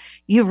 And then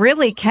you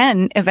really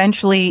can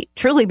eventually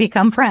truly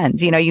become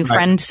friends. You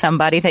friend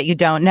somebody that you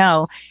don't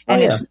know,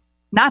 and it's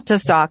not to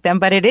stalk them,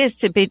 but it is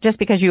to be just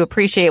because you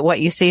appreciate what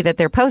you see that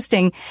they're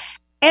posting.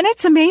 And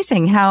it's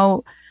amazing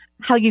how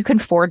you can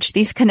forge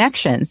these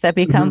connections that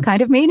become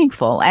kind of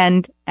meaningful.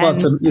 And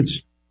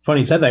it's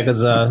funny you said that,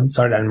 because,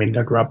 sorry, I didn't mean to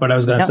interrupt, but I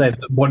was going to say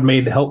what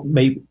made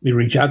me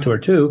reach out to her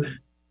too.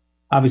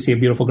 Obviously a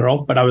beautiful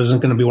girl, but I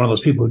wasn't going to be one of those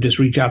people who just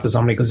reach out to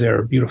somebody because they're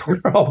a beautiful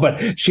girl.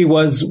 But she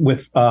was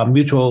with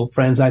mutual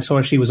friends. I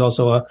saw she was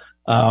also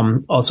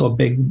a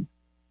big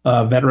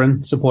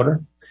veteran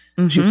supporter.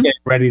 She was getting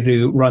ready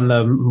to run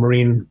the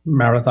Marine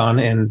Marathon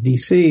in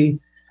DC,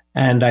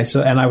 and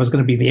I was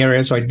going to be in the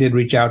area, so I did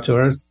reach out to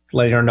her,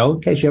 letting her know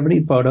in case you ever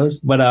need photos.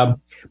 But I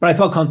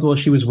felt comfortable.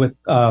 She was with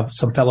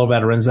some fellow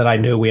veterans that I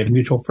knew. We had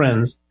mutual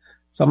friends,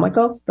 so I'm like,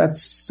 oh,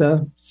 that's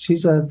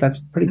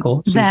pretty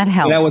cool. That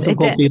helps. With some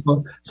cool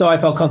people, so I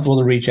felt comfortable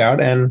to reach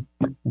out, and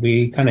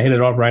we kind of hit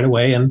it off right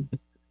away. And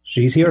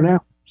she's here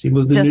now. She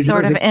moved to New Jersey.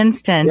 Sort of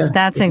instant. Yeah.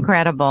 That's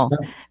incredible.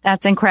 Yeah.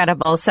 That's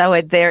incredible. So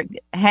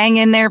hang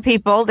in there,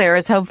 people. There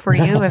is hope for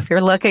you if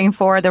you're looking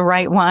for the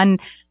right one.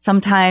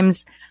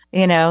 Sometimes,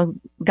 God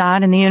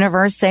and the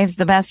universe saves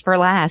the best for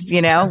last.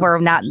 We're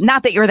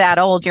not that you're that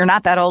old. You're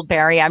not that old,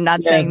 Barry. I'm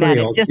not saying that.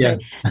 It's just no.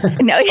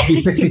 I'll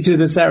be 62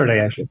 this Saturday,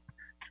 actually.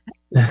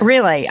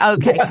 Really?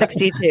 Okay,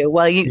 62.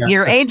 Well,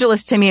 you're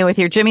ageless to me with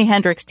your Jimi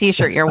Hendrix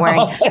T-shirt you're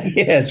wearing.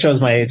 It shows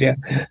my age. Yeah.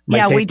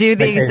 We do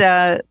these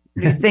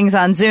things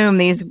on Zoom,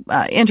 these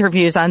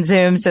interviews on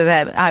Zoom, so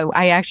that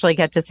I actually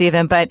get to see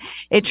them. But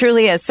it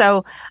truly is.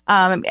 So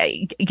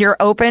you're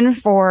open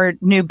for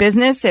new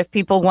business if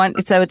people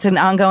want. So it's an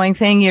ongoing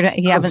thing. You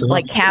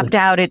haven't capped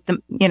out at the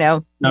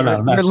No,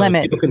 your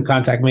limit. People can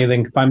contact me.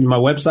 They can find me on my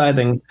website.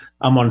 Then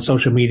I'm on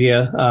social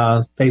media,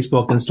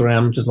 Facebook,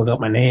 Instagram. Just look up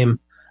my name.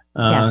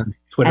 Yes.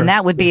 Twitter. And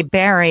that would be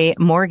Barry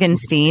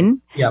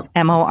Morgenstein,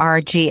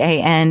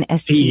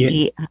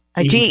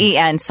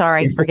 Morgensten.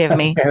 Sorry, forgive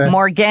me.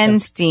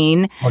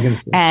 Morgenstein.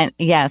 And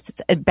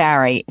yes, it's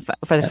Barry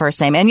for the first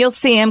name. And you'll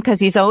see him because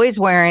he's always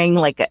wearing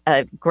like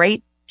a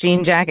great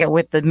jean jacket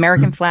with the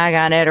American flag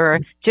on it, or a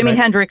Jimi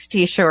Hendrix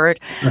T-shirt,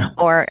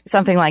 or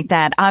something like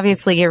that.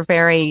 Obviously, you're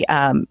very,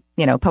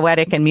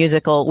 poetic and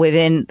musical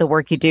within the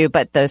work you do,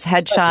 but those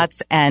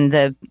headshots and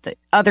the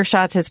other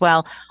shots as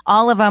well,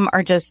 all of them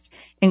are just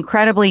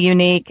incredibly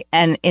unique,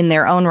 and in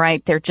their own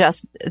right, they're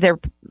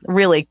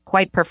really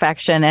quite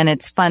perfection, and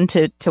it's fun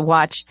to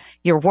watch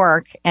your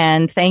work.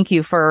 And thank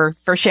you for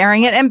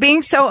sharing it and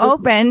being so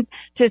open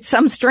to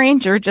some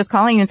stranger just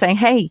calling you and saying,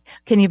 "Hey,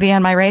 can you be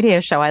on my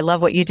radio show? I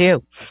love what you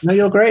do." No,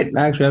 you're great.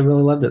 Actually, I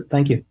really loved it.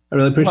 Thank you. I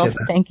really appreciate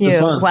that. Thank you.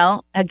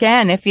 Well,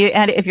 again, if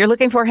you're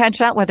looking for a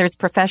headshot, whether it's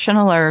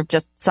professional or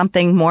just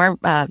something more,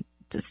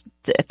 just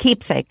a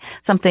keepsake,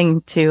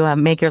 something to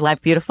make your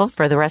life beautiful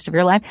for the rest of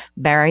your life,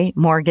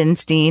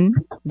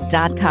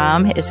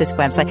 BarryMorgenstein.com is his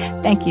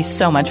website. Thank you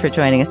so much for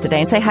joining us today,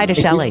 and say hi to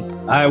Shelley.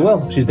 I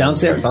will. She's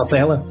downstairs. I'll say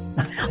hello.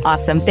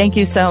 Awesome. Thank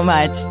you so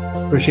much.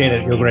 Appreciate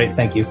it. You're great.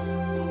 Thank you.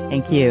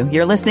 Thank you.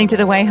 You're listening to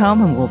The Way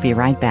Home, and we'll be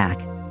right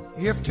back.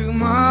 If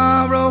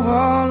tomorrow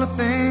all the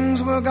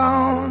things were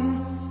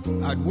gone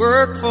I'd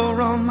worked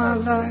for all my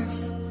life,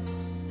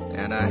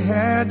 and I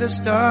had to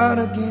start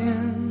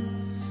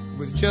again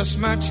with just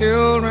my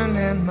children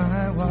and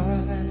my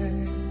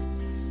wife.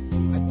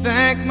 I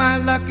thank my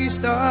lucky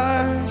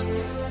stars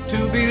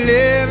to be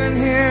living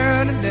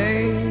here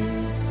today,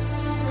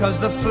 'cause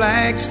the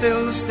flag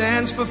still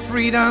stands for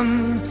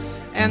freedom,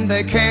 and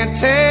they can't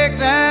take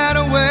that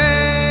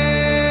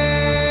away.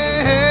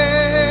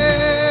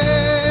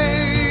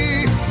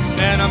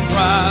 And I'm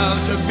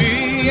proud to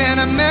be an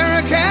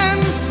American,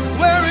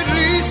 where at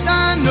least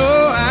I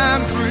know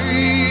I'm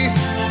free.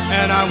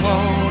 And I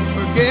won't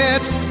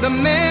forget the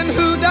men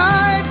who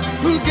died,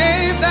 who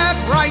gave that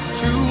right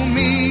to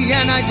me.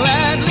 And I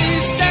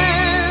gladly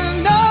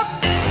stand up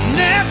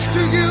next to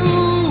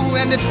you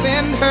and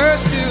defend her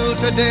still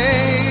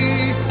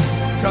today,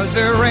 'cause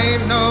there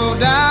ain't no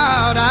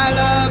doubt I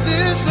love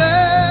this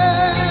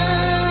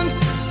land.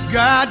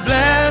 God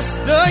bless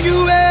the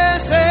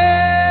USA.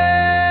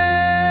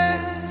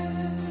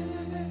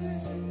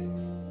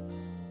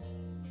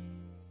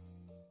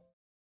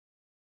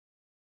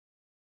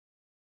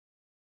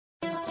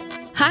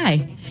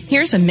 Hi,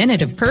 here's a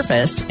minute of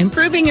purpose,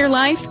 improving your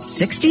life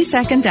 60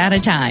 seconds at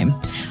a time.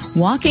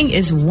 Walking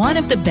is one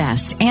of the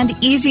best and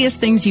easiest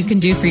things you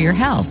can do for your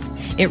health.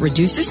 It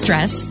reduces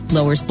stress,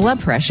 lowers blood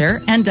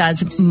pressure, and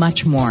does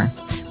much more.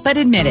 But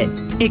admit it,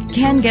 it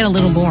can get a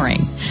little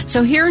boring.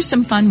 So here are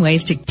some fun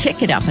ways to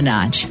kick it up a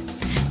notch.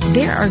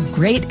 There are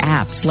great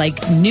apps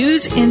like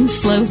News in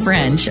Slow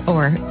French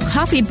or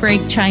Coffee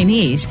Break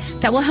Chinese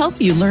that will help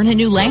you learn a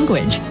new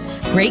language.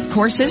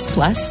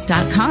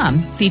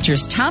 GreatCoursesPlus.com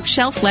features top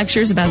shelf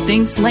lectures about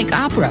things like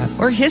opera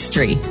or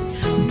history.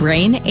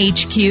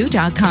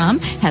 BrainHQ.com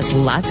has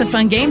lots of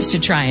fun games to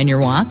try on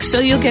your walk so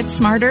you'll get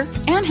smarter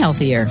and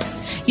healthier.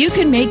 You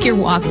can make your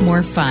walk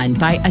more fun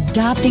by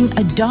adopting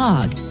a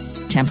dog.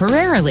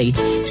 Temporarily,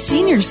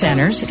 senior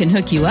centers can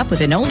hook you up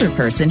with an older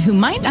person who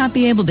might not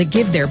be able to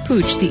give their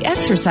pooch the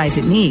exercise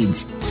it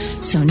needs.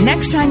 So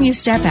next time you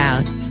step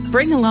out,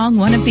 bring along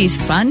one of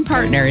these fun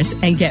partners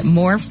and get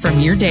more from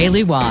your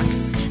daily walk.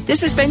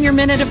 This has been your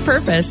Minute of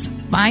Purpose.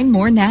 Find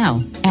more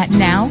now at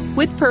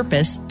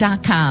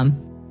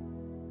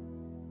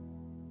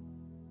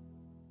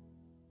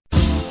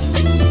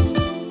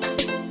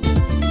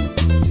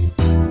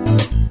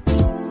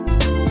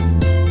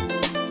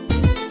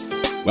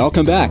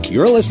Welcome back.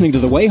 You're listening to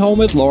The Way Home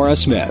with Laura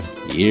Smith.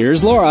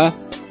 Here's Laura.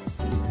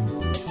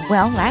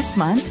 Well, last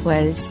month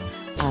was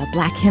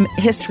Black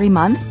History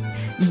Month.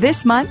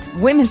 This month,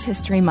 Women's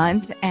History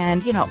Month.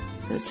 And,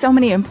 so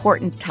many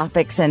important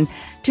topics, and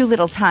too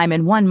little time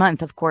in 1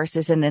 month, of course,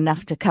 isn't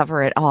enough to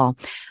cover it all.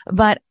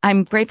 But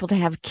I'm grateful to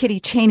have Kitty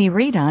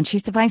Cheney-Reed on.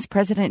 She's the Vice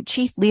President,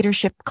 Chief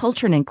Leadership,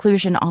 Culture and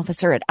Inclusion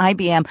Officer at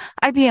IBM.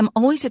 IBM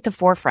always at the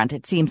forefront,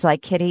 it seems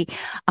like, Kitty,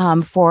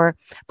 for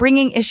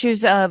bringing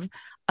issues of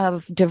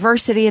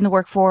diversity in the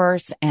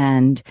workforce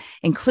and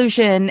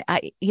inclusion.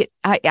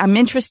 I'm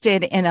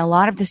interested in a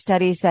lot of the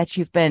studies that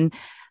you've been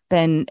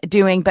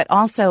doing, but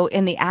also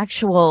in the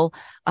actual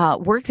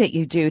work that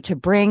you do to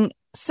bring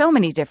so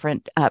many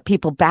different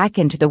people back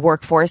into the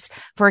workforce.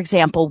 For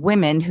example,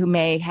 women who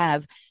may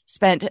have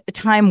spent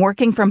time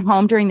working from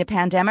home during the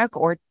pandemic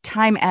or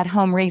time at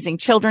home raising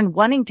children,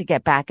 wanting to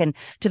get back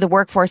into the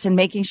workforce and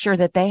making sure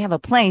that they have a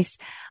place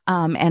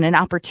and an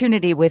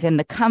opportunity within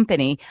the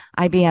company.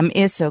 IBM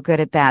is so good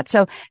at that.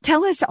 So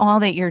tell us all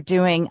that you're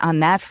doing on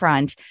that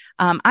front.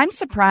 I'm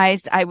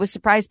surprised. I was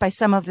surprised by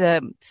some of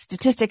the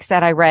statistics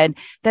that I read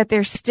that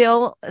there's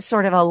still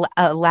sort of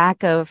a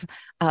lack of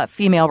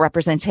female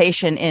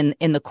representation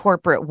in the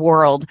corporate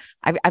world.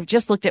 I've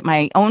just looked at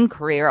my own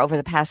career over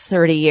the past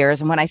 30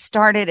 years. And when I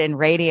started in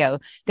radio,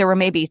 there were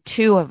maybe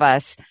two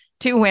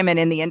women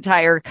in the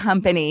entire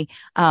company.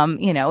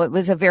 It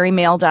was a very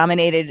male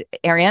dominated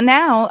area.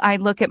 Now I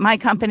look at my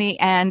company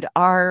and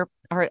a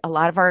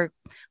lot of our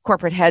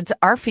corporate heads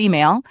are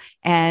female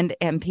and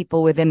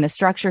people within the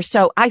structure.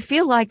 So I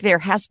feel like there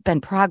has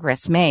been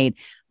progress made,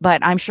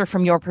 but I'm sure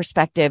from your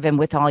perspective and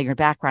with all your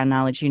background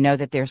knowledge, you know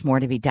that there's more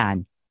to be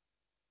done.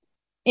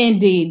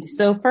 Indeed.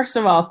 So first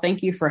of all,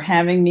 thank you for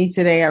having me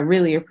today. I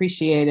really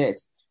appreciate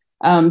it.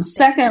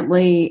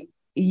 Secondly,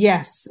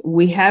 yes,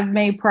 we have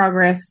made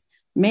progress,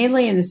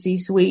 mainly in the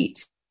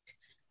C-suite.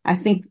 I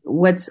think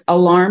what's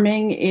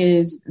alarming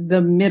is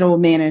the middle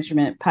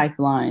management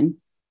pipeline.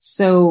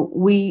 So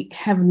we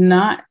have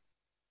not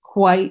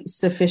quite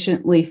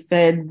sufficiently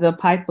fed the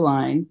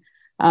pipeline.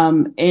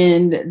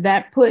 And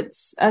that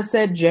puts us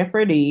at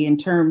jeopardy in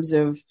terms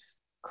of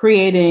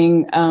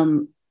creating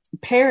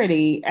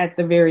parity at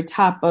the very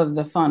top of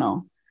the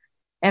funnel.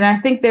 And I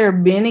think there are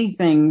many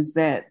things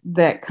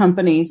that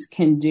companies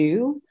can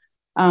do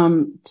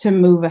to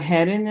move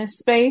ahead in this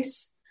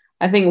space.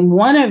 I think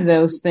one of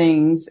those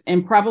things,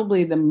 and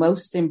probably the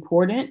most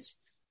important,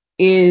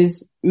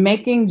 is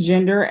making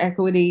gender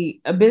equity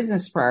a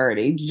business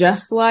priority,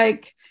 just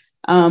like,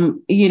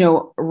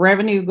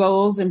 revenue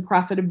goals and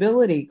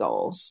profitability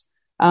goals.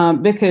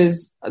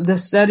 Because the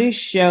studies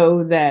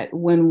show that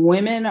when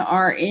women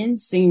are in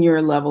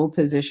senior level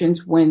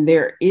positions, when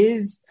there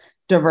is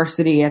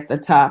diversity at the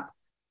top,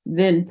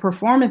 then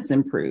performance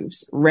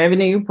improves,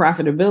 revenue,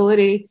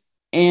 profitability,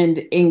 and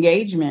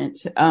engagement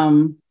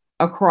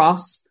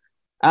across,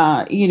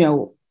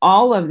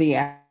 all of the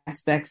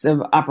aspects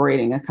of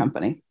operating a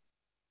company.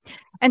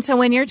 And so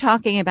when you're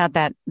talking about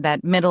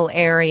that middle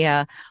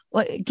area,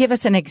 give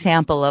us an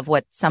example of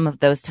what some of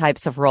those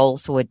types of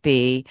roles would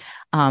be.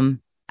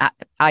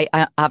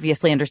 I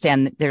obviously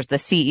understand that there's the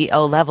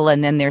CEO level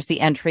and then there's the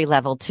entry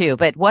level too,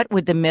 but what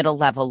would the middle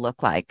level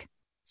look like?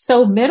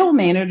 So middle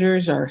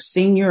managers are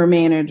senior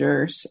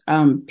managers,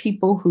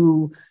 people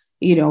who,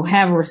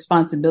 have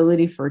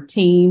responsibility for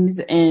teams.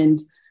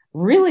 And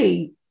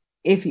really,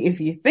 if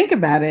you think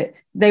about it,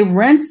 they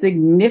run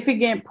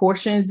significant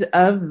portions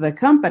of the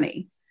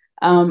company.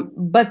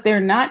 But they're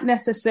not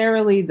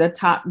necessarily the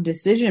top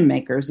decision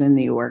makers in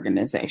the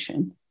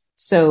organization.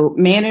 So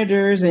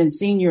managers and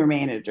senior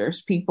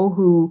managers, people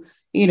who,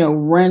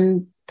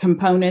 run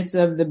components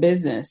of the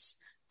business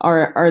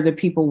are the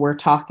people we're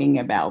talking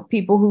about,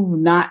 people who've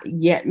not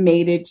yet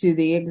made it to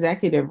the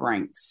executive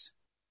ranks.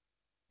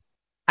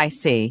 I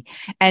see.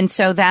 And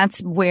so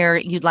that's where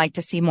you'd like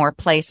to see more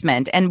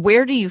placement. And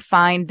where do you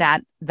find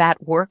that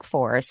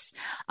workforce,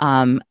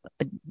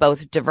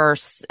 both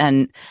diverse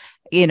and,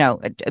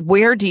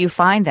 where do you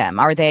find them?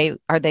 Are they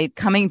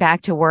coming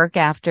back to work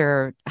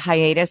after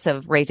hiatus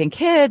of raising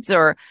kids,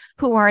 or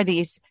who are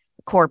these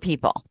core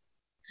people?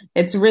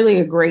 It's really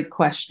a great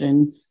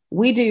question.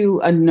 We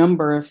do a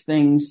number of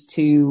things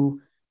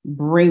to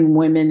bring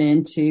women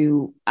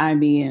into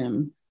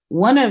IBM.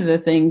 One of the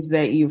things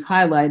that you've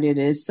highlighted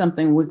is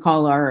something we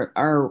call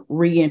our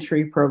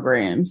reentry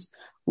programs.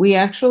 We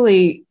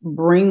actually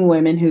bring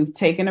women who've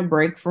taken a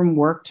break from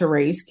work to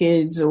raise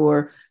kids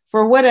or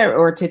for whatever,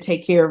 or to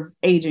take care of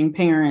aging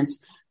parents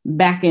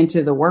back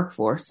into the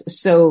workforce.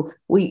 So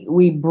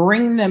we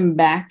bring them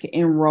back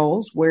in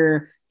roles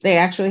where they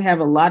actually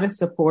have a lot of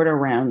support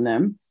around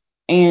them.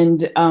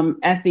 And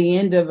at the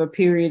end of a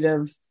period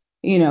of,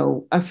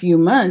 a few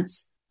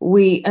months,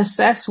 we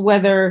assess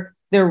whether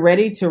they're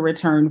ready to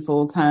return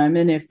full time.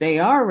 And if they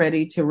are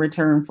ready to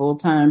return full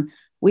time,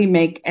 we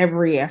make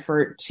every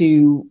effort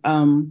to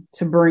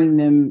bring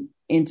them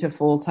into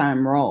full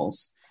time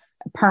roles,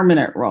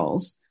 permanent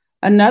roles.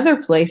 Another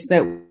place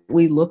that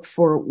we look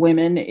for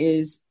women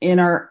is in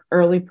our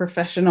early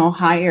professional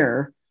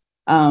hire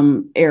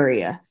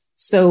area.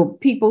 So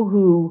people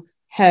who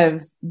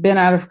have been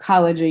out of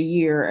college a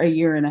year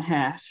and a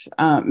half,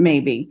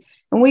 maybe.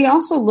 And we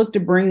also look to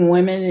bring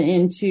women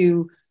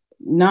into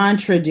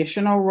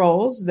non-traditional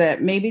roles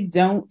that maybe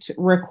don't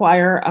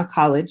require a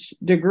college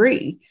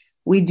degree.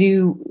 We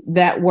do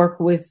that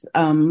work with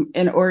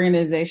an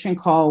organization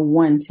called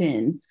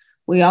 110.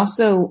 We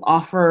also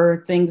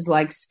offer things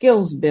like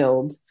Skills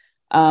Build,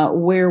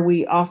 where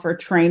we offer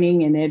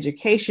training and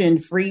education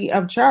free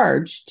of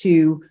charge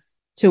to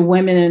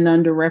women and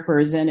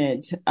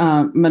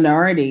underrepresented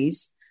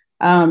minorities,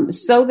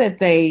 so that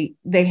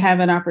they have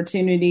an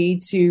opportunity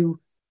to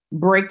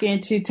break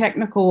into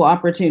technical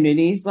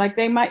opportunities like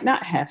they might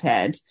not have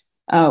had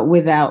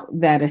without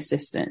that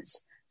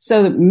assistance.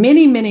 So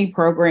many, many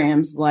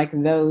programs like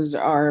those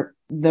are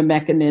the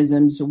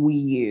mechanisms we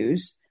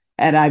use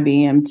at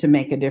IBM to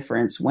make a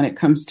difference when it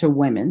comes to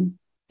women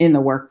in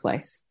the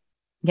workplace.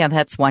 Yeah,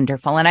 that's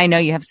wonderful. And I know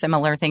you have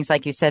similar things,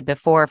 like you said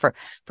before, for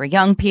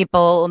young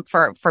people,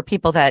 for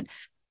people that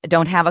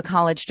don't have a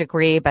college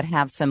degree, but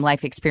have some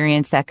life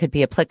experience that could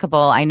be applicable.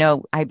 I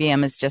know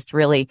IBM is just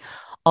really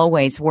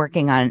always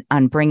working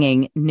on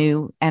bringing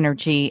new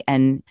energy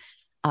and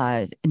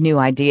new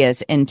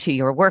ideas into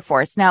your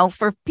workforce. Now,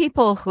 for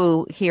people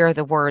who hear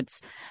the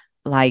words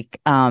like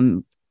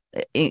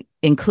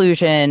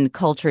inclusion,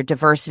 culture,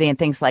 diversity, and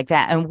things like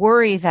that, and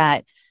worry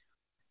that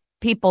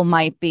people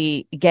might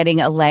be getting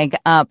a leg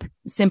up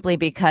simply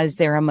because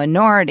they're a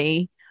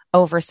minority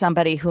over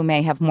somebody who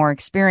may have more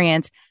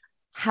experience,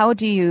 how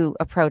do you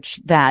approach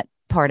that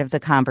part of the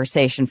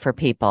conversation for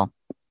people?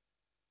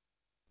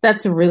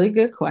 That's a really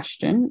good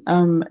question.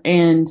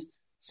 And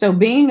so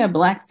being a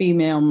Black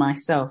female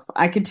myself,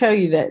 I could tell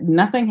you that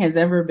nothing has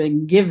ever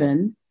been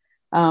given.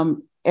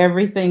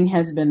 Everything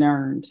has been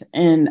earned.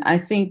 And I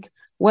think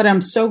what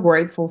I'm so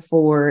grateful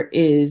for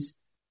is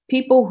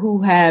people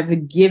who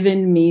have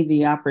given me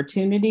the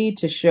opportunity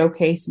to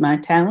showcase my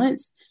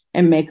talents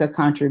and make a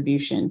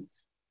contribution.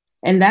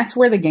 And that's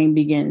where the game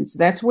begins.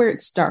 That's where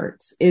it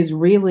starts, is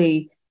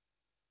really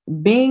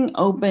being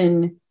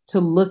open to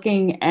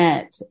looking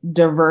at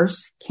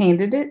diverse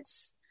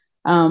candidates,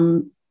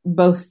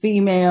 both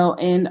female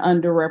and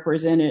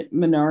underrepresented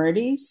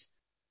minorities,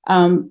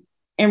 and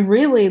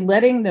really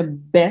letting the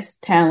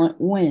best talent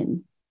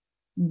win,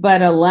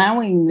 but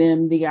allowing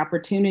them the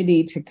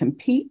opportunity to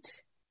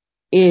compete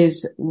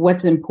is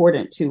what's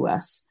important to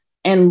us.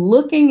 And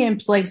looking in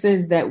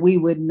places that we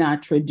would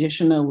not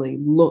traditionally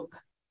look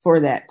for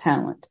that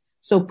talent.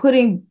 So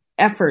putting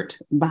effort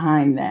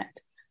behind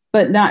that,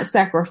 but not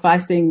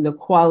sacrificing the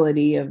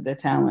quality of the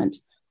talent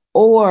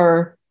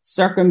or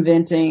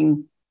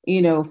circumventing,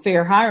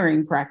 fair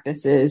hiring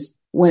practices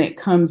when it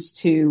comes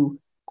to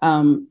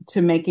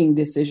making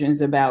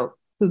decisions about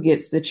who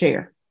gets the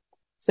chair.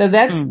 So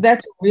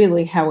that's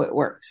really how it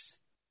works.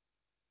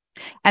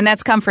 And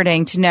that's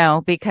comforting to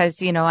know,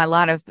 because, a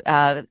lot of,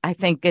 I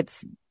think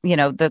it's,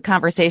 the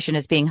conversation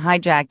is being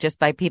hijacked just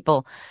by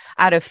people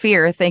out of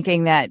fear,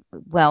 thinking that,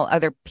 well,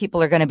 other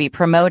people are going to be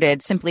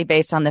promoted simply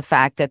based on the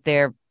fact that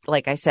they're,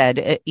 like I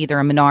said, either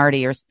a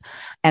minority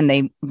and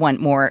they want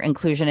more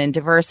inclusion and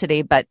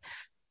diversity. But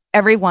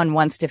everyone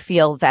wants to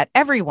feel that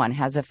everyone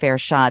has a fair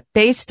shot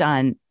based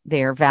on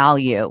their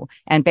value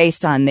and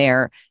based on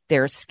their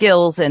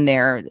skills and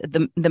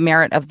the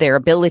merit of their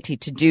ability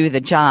to do the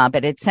job.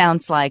 And it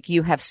sounds like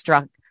you have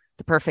struck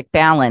the perfect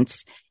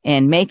balance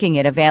in making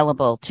it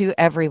available to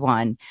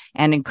everyone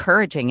and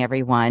encouraging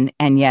everyone,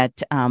 and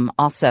yet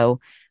also,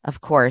 of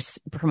course,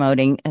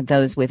 promoting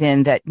those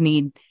within that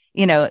need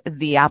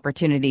the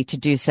opportunity to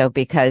do so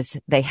because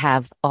they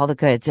have all the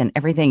goods and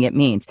everything it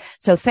means.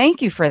 So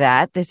thank you for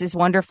that. This is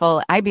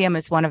wonderful. IBM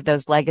is one of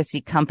those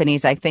legacy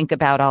companies I think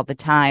about all the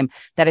time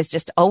that has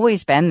just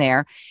always been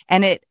there,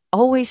 and it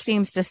always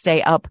seems to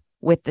stay up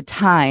with the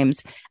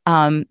times.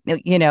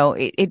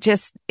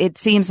 It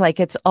seems like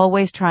it's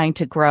always trying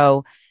to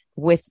grow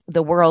with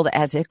the world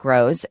as it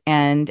grows.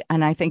 And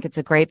I think it's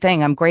a great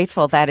thing. I'm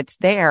grateful that it's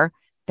there,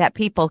 that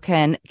people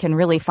can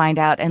really find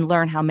out and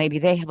learn how maybe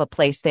they have a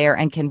place there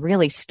and can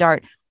really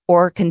start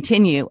or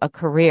continue a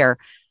career.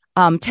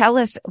 Tell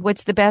us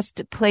what's the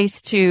best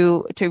place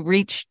to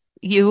reach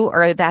you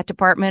or that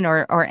department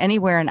or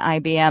anywhere in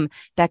IBM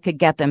that could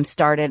get them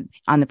started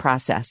on the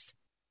process.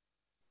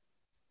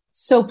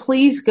 So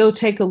please go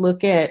take a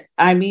look at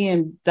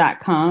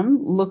IBM.com.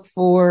 Look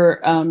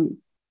for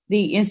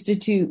the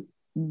Institute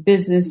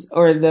business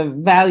or the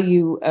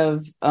value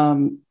of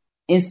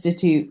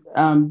Institute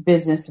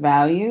business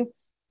value.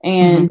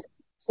 And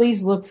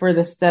please look for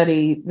the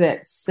study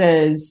that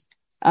says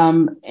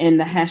in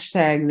the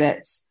hashtag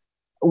that's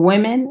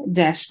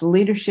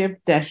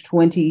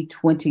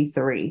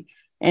women-leadership-2023.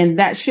 And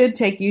that should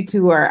take you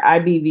to our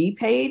IBV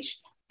page.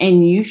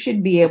 And you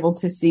should be able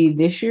to see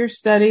this year's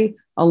study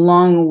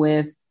along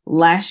with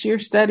last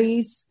year's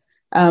studies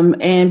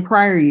and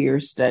prior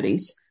year's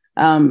studies.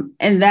 And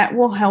that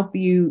will help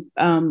you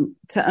to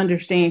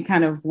understand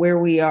kind of where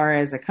we are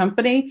as a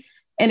company.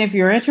 And if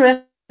you're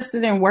interested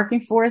in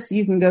working for us,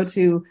 you can go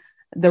to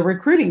the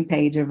recruiting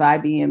page of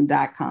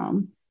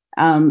IBM.com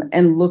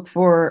and look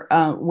for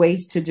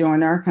ways to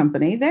join our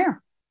company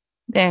there.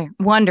 There.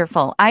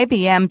 Wonderful.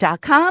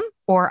 IBM.com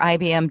or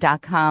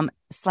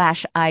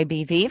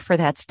IBM.com/IBV for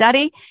that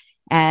study.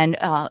 And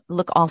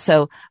look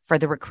also for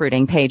the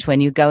recruiting page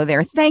when you go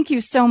there. Thank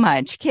you so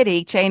much,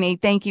 Kitty Cheney.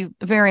 Thank you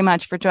very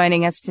much for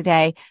joining us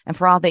today and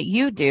for all that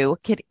you do.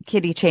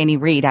 Kitty Cheney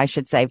Reed, I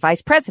should say,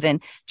 Vice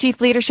President,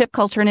 Chief Leadership,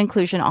 Culture and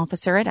Inclusion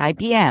Officer at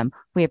IBM.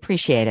 We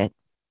appreciate it.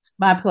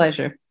 My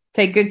pleasure.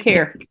 Take good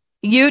care.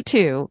 You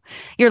too.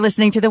 You're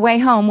listening to The Way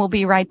Home. We'll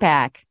be right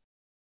back.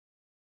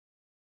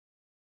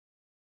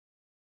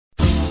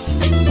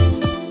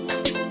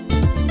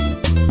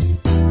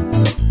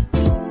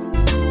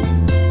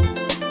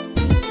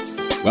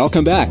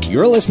 Welcome back.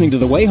 You're listening to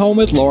The Way Home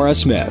with Laura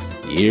Smith.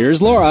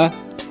 Here's Laura.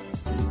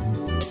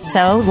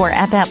 So we're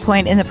at that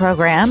point in the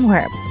program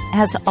where,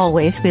 as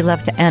always, we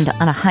love to end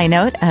on a high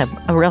note, a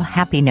real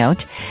happy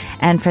note.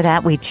 And for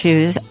that, we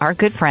choose our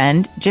good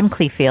friend, Jim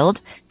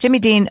Cleefield. Jimmy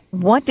Dean,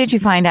 what did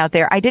you find out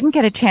there? I didn't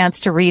get a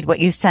chance to read what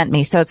you sent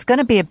me, so it's going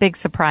to be a big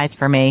surprise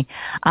for me.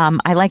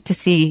 I like to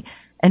see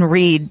and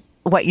read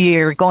what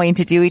you're going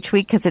to do each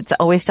week because it's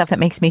always stuff that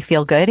makes me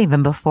feel good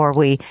even before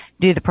we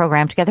do the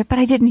program together. But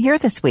I didn't hear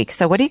this week.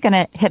 So what are you going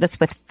to hit us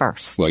with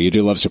first? Well, you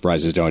do love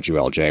surprises, don't you,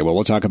 LJ? Well,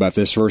 we'll talk about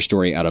this first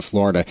story out of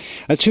Florida.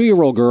 A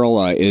 2-year-old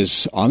girl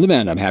is on the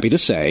mend, I'm happy to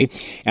say,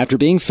 after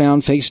being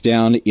found face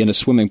down in a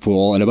swimming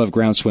pool, an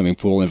above-ground swimming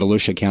pool in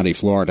Volusia County,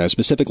 Florida,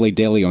 specifically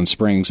De Leon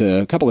Springs,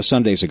 a couple of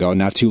Sundays ago,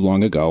 not too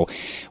long ago,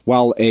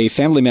 while a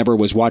family member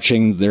was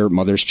watching their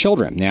mother's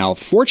children. Now,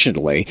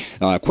 fortunately,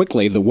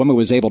 quickly, the woman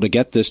was able to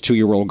get this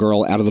 2-year-old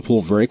girl out of the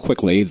pool very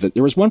quickly.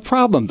 There was one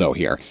problem, though,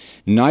 here.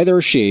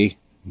 Neither she,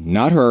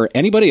 not her,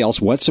 anybody else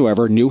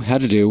whatsoever knew how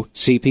to do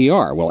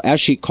CPR. Well, as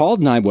she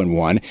called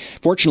 911,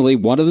 fortunately,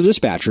 one of the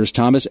dispatchers,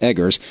 Thomas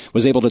Eggers,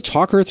 was able to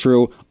talk her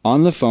through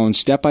on the phone,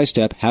 step by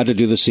step, how to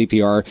do the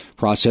CPR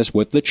process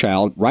with the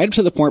child, right up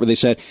to the point where they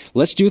said,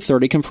 let's do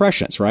 30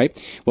 compressions, right?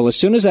 Well, as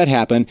soon as that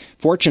happened,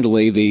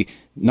 fortunately, the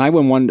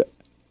 911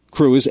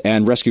 crews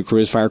and rescue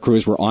crews, fire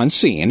crews were on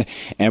scene,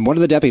 and one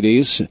of the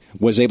deputies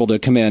was able to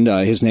come in.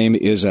 His name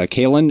is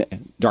Kalen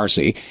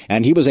Darcy,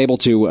 and he was able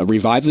to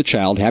revive the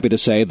child. Happy to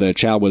say the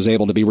child was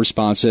able to be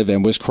responsive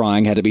and was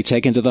crying, had to be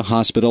taken to the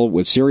hospital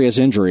with serious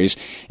injuries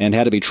and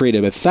had to be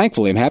treated. But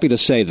thankfully, I'm happy to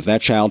say that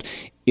that child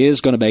is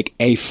going to make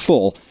a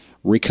full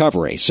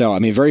recovery. So, I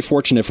mean, very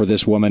fortunate for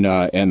this woman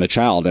and the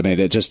child. I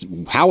mean, it just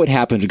how it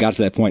happened, it got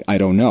to that point, I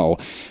don't know.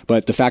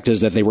 But the fact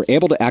is that they were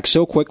able to act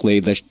so quickly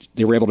that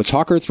they were able to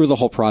talk her through the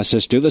whole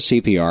process, do the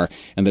CPR,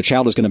 and the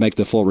child is going to make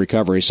the full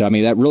recovery. So, I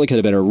mean, that really could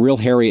have been a real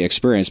hairy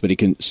experience, but he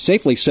can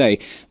safely say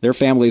their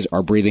families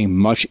are breathing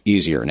much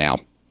easier now.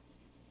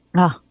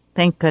 Oh,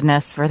 thank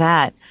goodness for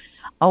that.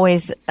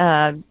 Always,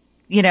 when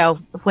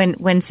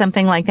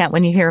something like that,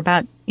 when you hear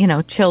about,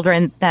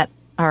 children that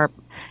are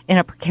in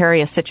a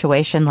precarious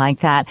situation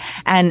like that.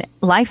 And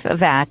Life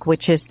Evac,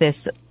 which is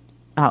this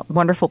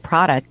wonderful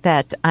product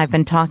that I've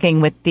been talking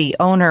with the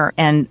owner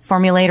and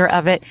formulator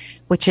of it,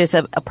 which is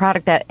a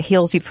product that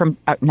heals you from,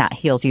 not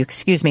heals you,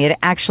 excuse me. It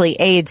actually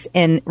aids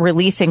in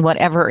releasing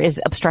whatever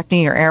is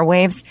obstructing your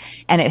airwaves.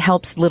 And it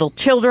helps little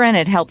children.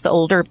 It helps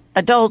older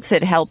adults.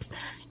 It helps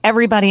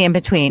everybody in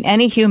between,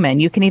 any human.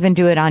 You can even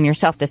do it on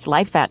yourself. This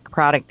Life Evac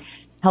product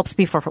helps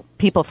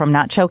people from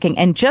not choking.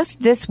 And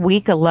just this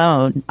week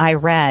alone, I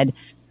read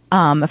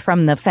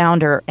from the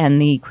founder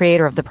and the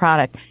creator of the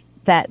product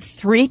that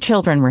 3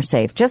 children were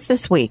saved just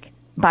this week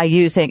by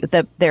using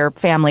their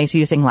families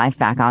using Life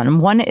Evac on them.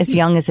 One as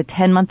young as a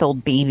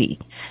 10-month-old baby.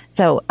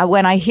 So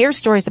when I hear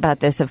stories about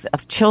this,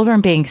 of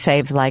children being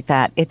saved like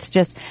that, it's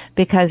just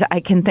because I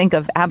can think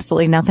of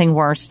absolutely nothing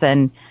worse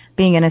than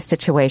being in a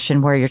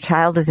situation where your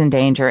child is in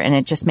danger, and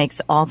it just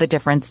makes all the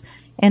difference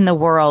in the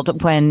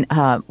world when,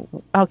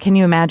 can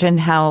you imagine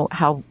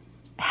how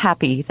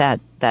happy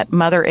that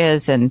mother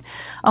is, and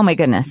oh my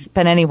goodness.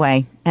 But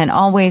anyway, and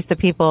always the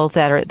people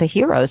that are the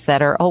heroes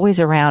that are always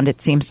around,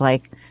 it seems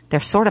like they're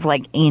sort of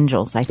like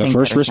angels, I think. The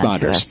first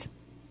responders.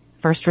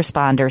 First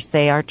responders.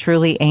 They are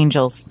truly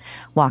angels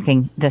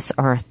walking this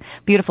earth.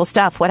 Beautiful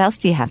stuff. What else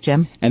do you have,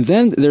 Jim? And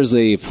then there's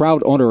the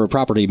proud owner of a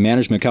property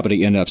management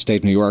company in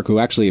upstate New York who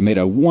actually made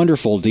a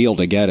wonderful deal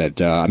to get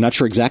it. I'm not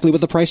sure exactly what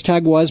the price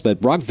tag was,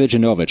 but Brock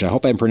Vijanovich, I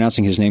hope I'm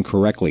pronouncing his name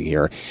correctly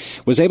here,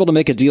 was able to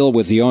make a deal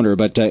with the owner.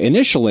 But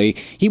initially,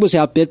 he was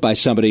outbid by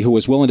somebody who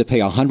was willing to pay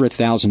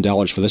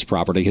 $100,000 for this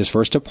property, his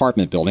first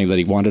apartment building that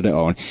he wanted to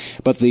own.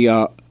 But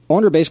the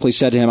owner basically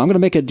said to him, I'm going to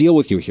make a deal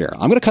with you here.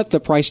 I'm going to cut the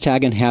price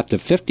tag in half to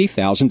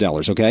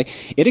 $50,000, okay?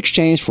 In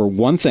exchange for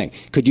one thing.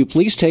 Could you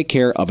please take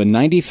care of a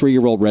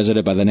 93-year-old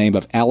resident by the name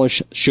of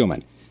Alice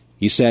Schumann?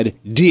 He said,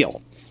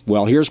 deal.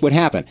 Well, here's what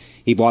happened.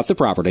 He bought the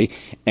property,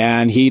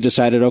 and he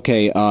decided,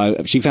 okay,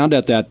 she found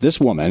out that this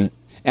woman,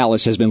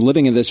 Alice, has been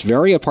living in this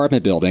very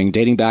apartment building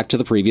dating back to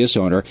the previous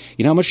owner.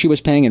 You know how much she was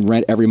paying in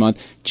rent every month?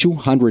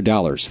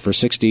 $200 for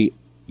 60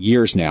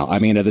 years now. I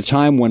mean, at a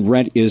time when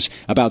rent is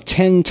about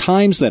 10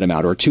 times that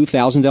amount, or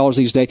 $2,000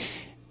 these days,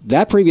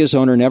 that previous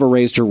owner never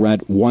raised her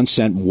rent 1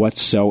 cent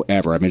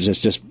whatsoever. I mean,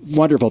 it's just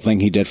wonderful thing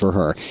he did for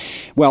her.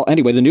 Well,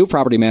 anyway, the new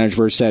property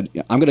manager said,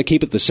 I'm going to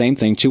keep it the same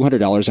thing,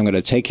 $200. I'm going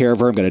to take care of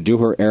her. I'm going to do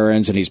her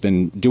errands. And he's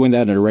been doing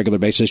that on a regular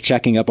basis,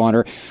 checking up on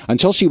her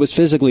until she was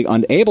physically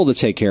unable to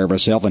take care of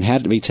herself and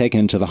had to be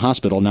taken to the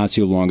hospital not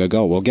too long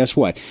ago. Well, guess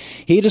what?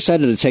 He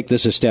decided to take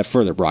this a step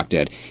further, Brock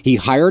did. He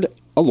hired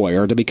a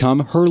lawyer to become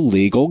her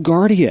legal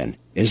guardian.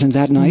 Isn't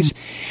that nice?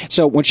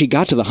 So when she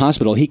got to the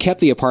hospital, he kept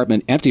the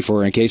apartment empty for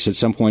her in case at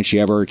some point she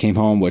ever came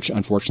home, which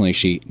unfortunately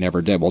she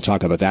never did. We'll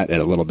talk about that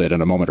in a little bit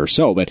in a moment or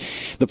so. But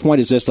the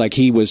point is this, like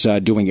he was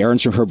doing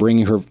errands for her,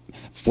 bringing her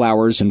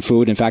flowers and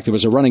food. In fact, there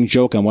was a running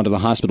joke on one of the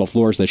hospital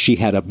floors that she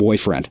had a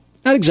boyfriend.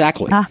 Not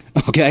exactly,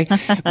 okay?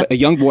 But a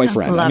young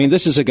boyfriend. I mean,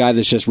 this is a guy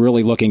that's just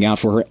really looking out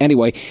for her.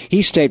 Anyway,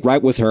 he stayed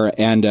right with her,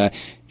 and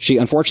she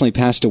unfortunately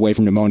passed away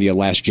from pneumonia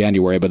last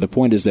January. But the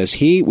point is this,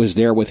 he was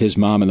there with his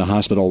mom in the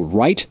hospital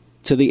right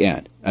to the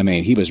end. I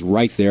mean, he was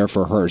right there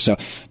for her. So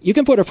you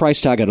can put a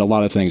price tag on a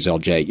lot of things,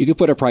 LJ. You can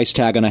put a price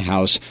tag on a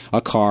house,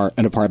 a car,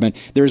 an apartment.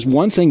 There's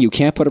one thing you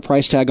can't put a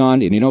price tag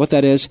on, and you know what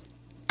that is?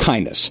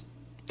 Kindness.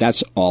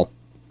 That's all.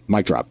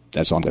 Mic drop.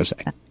 That's all I'm going to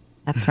say.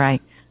 That's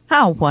right.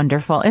 How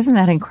wonderful. Isn't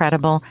that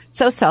incredible?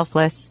 So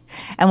selfless.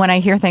 And when I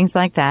hear things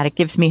like that, it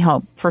gives me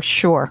hope for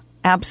sure.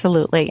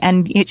 Absolutely.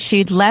 And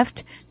she'd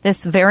left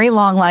this very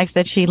long life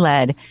that she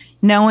led,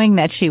 knowing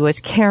that she was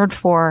cared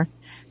for,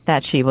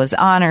 that she was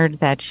honored,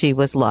 that she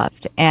was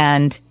loved.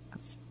 And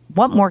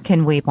what more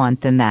can we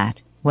want than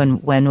that when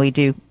we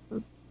do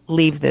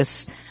leave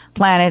this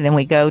planet and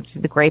we go to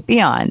the great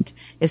beyond,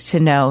 is to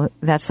know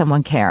that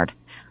someone cared.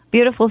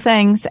 Beautiful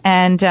things,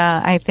 and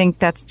I think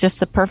that's just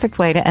the perfect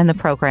way to end the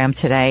program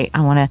today.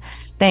 I want to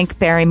thank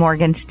Barry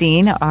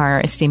Morgenstein,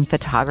 our esteemed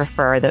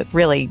photographer, the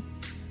really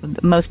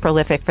most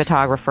prolific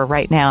photographer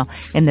right now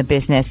in the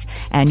business,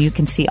 and you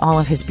can see all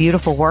of his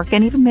beautiful work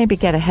and even maybe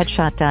get a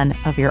headshot done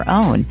of your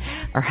own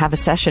or have a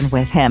session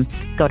with him.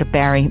 Go to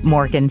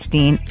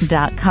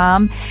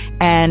barrymorgenstein.com.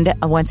 And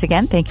once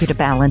again, thank you to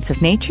Balance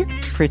of Nature,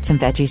 Fruits and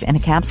Veggies in a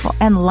Capsule,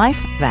 and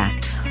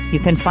LifeVac. You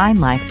can find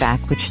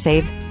LifeVac, which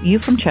saves you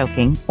from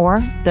choking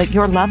or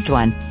your loved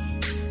one,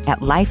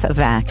 at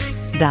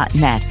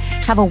lifevac.net.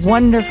 Have a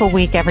wonderful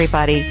week,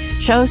 everybody.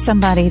 Show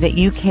somebody that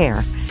you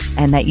care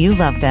and that you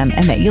love them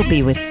and that you'll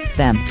be with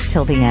them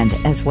till the end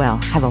as well.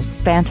 Have a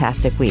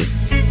fantastic week.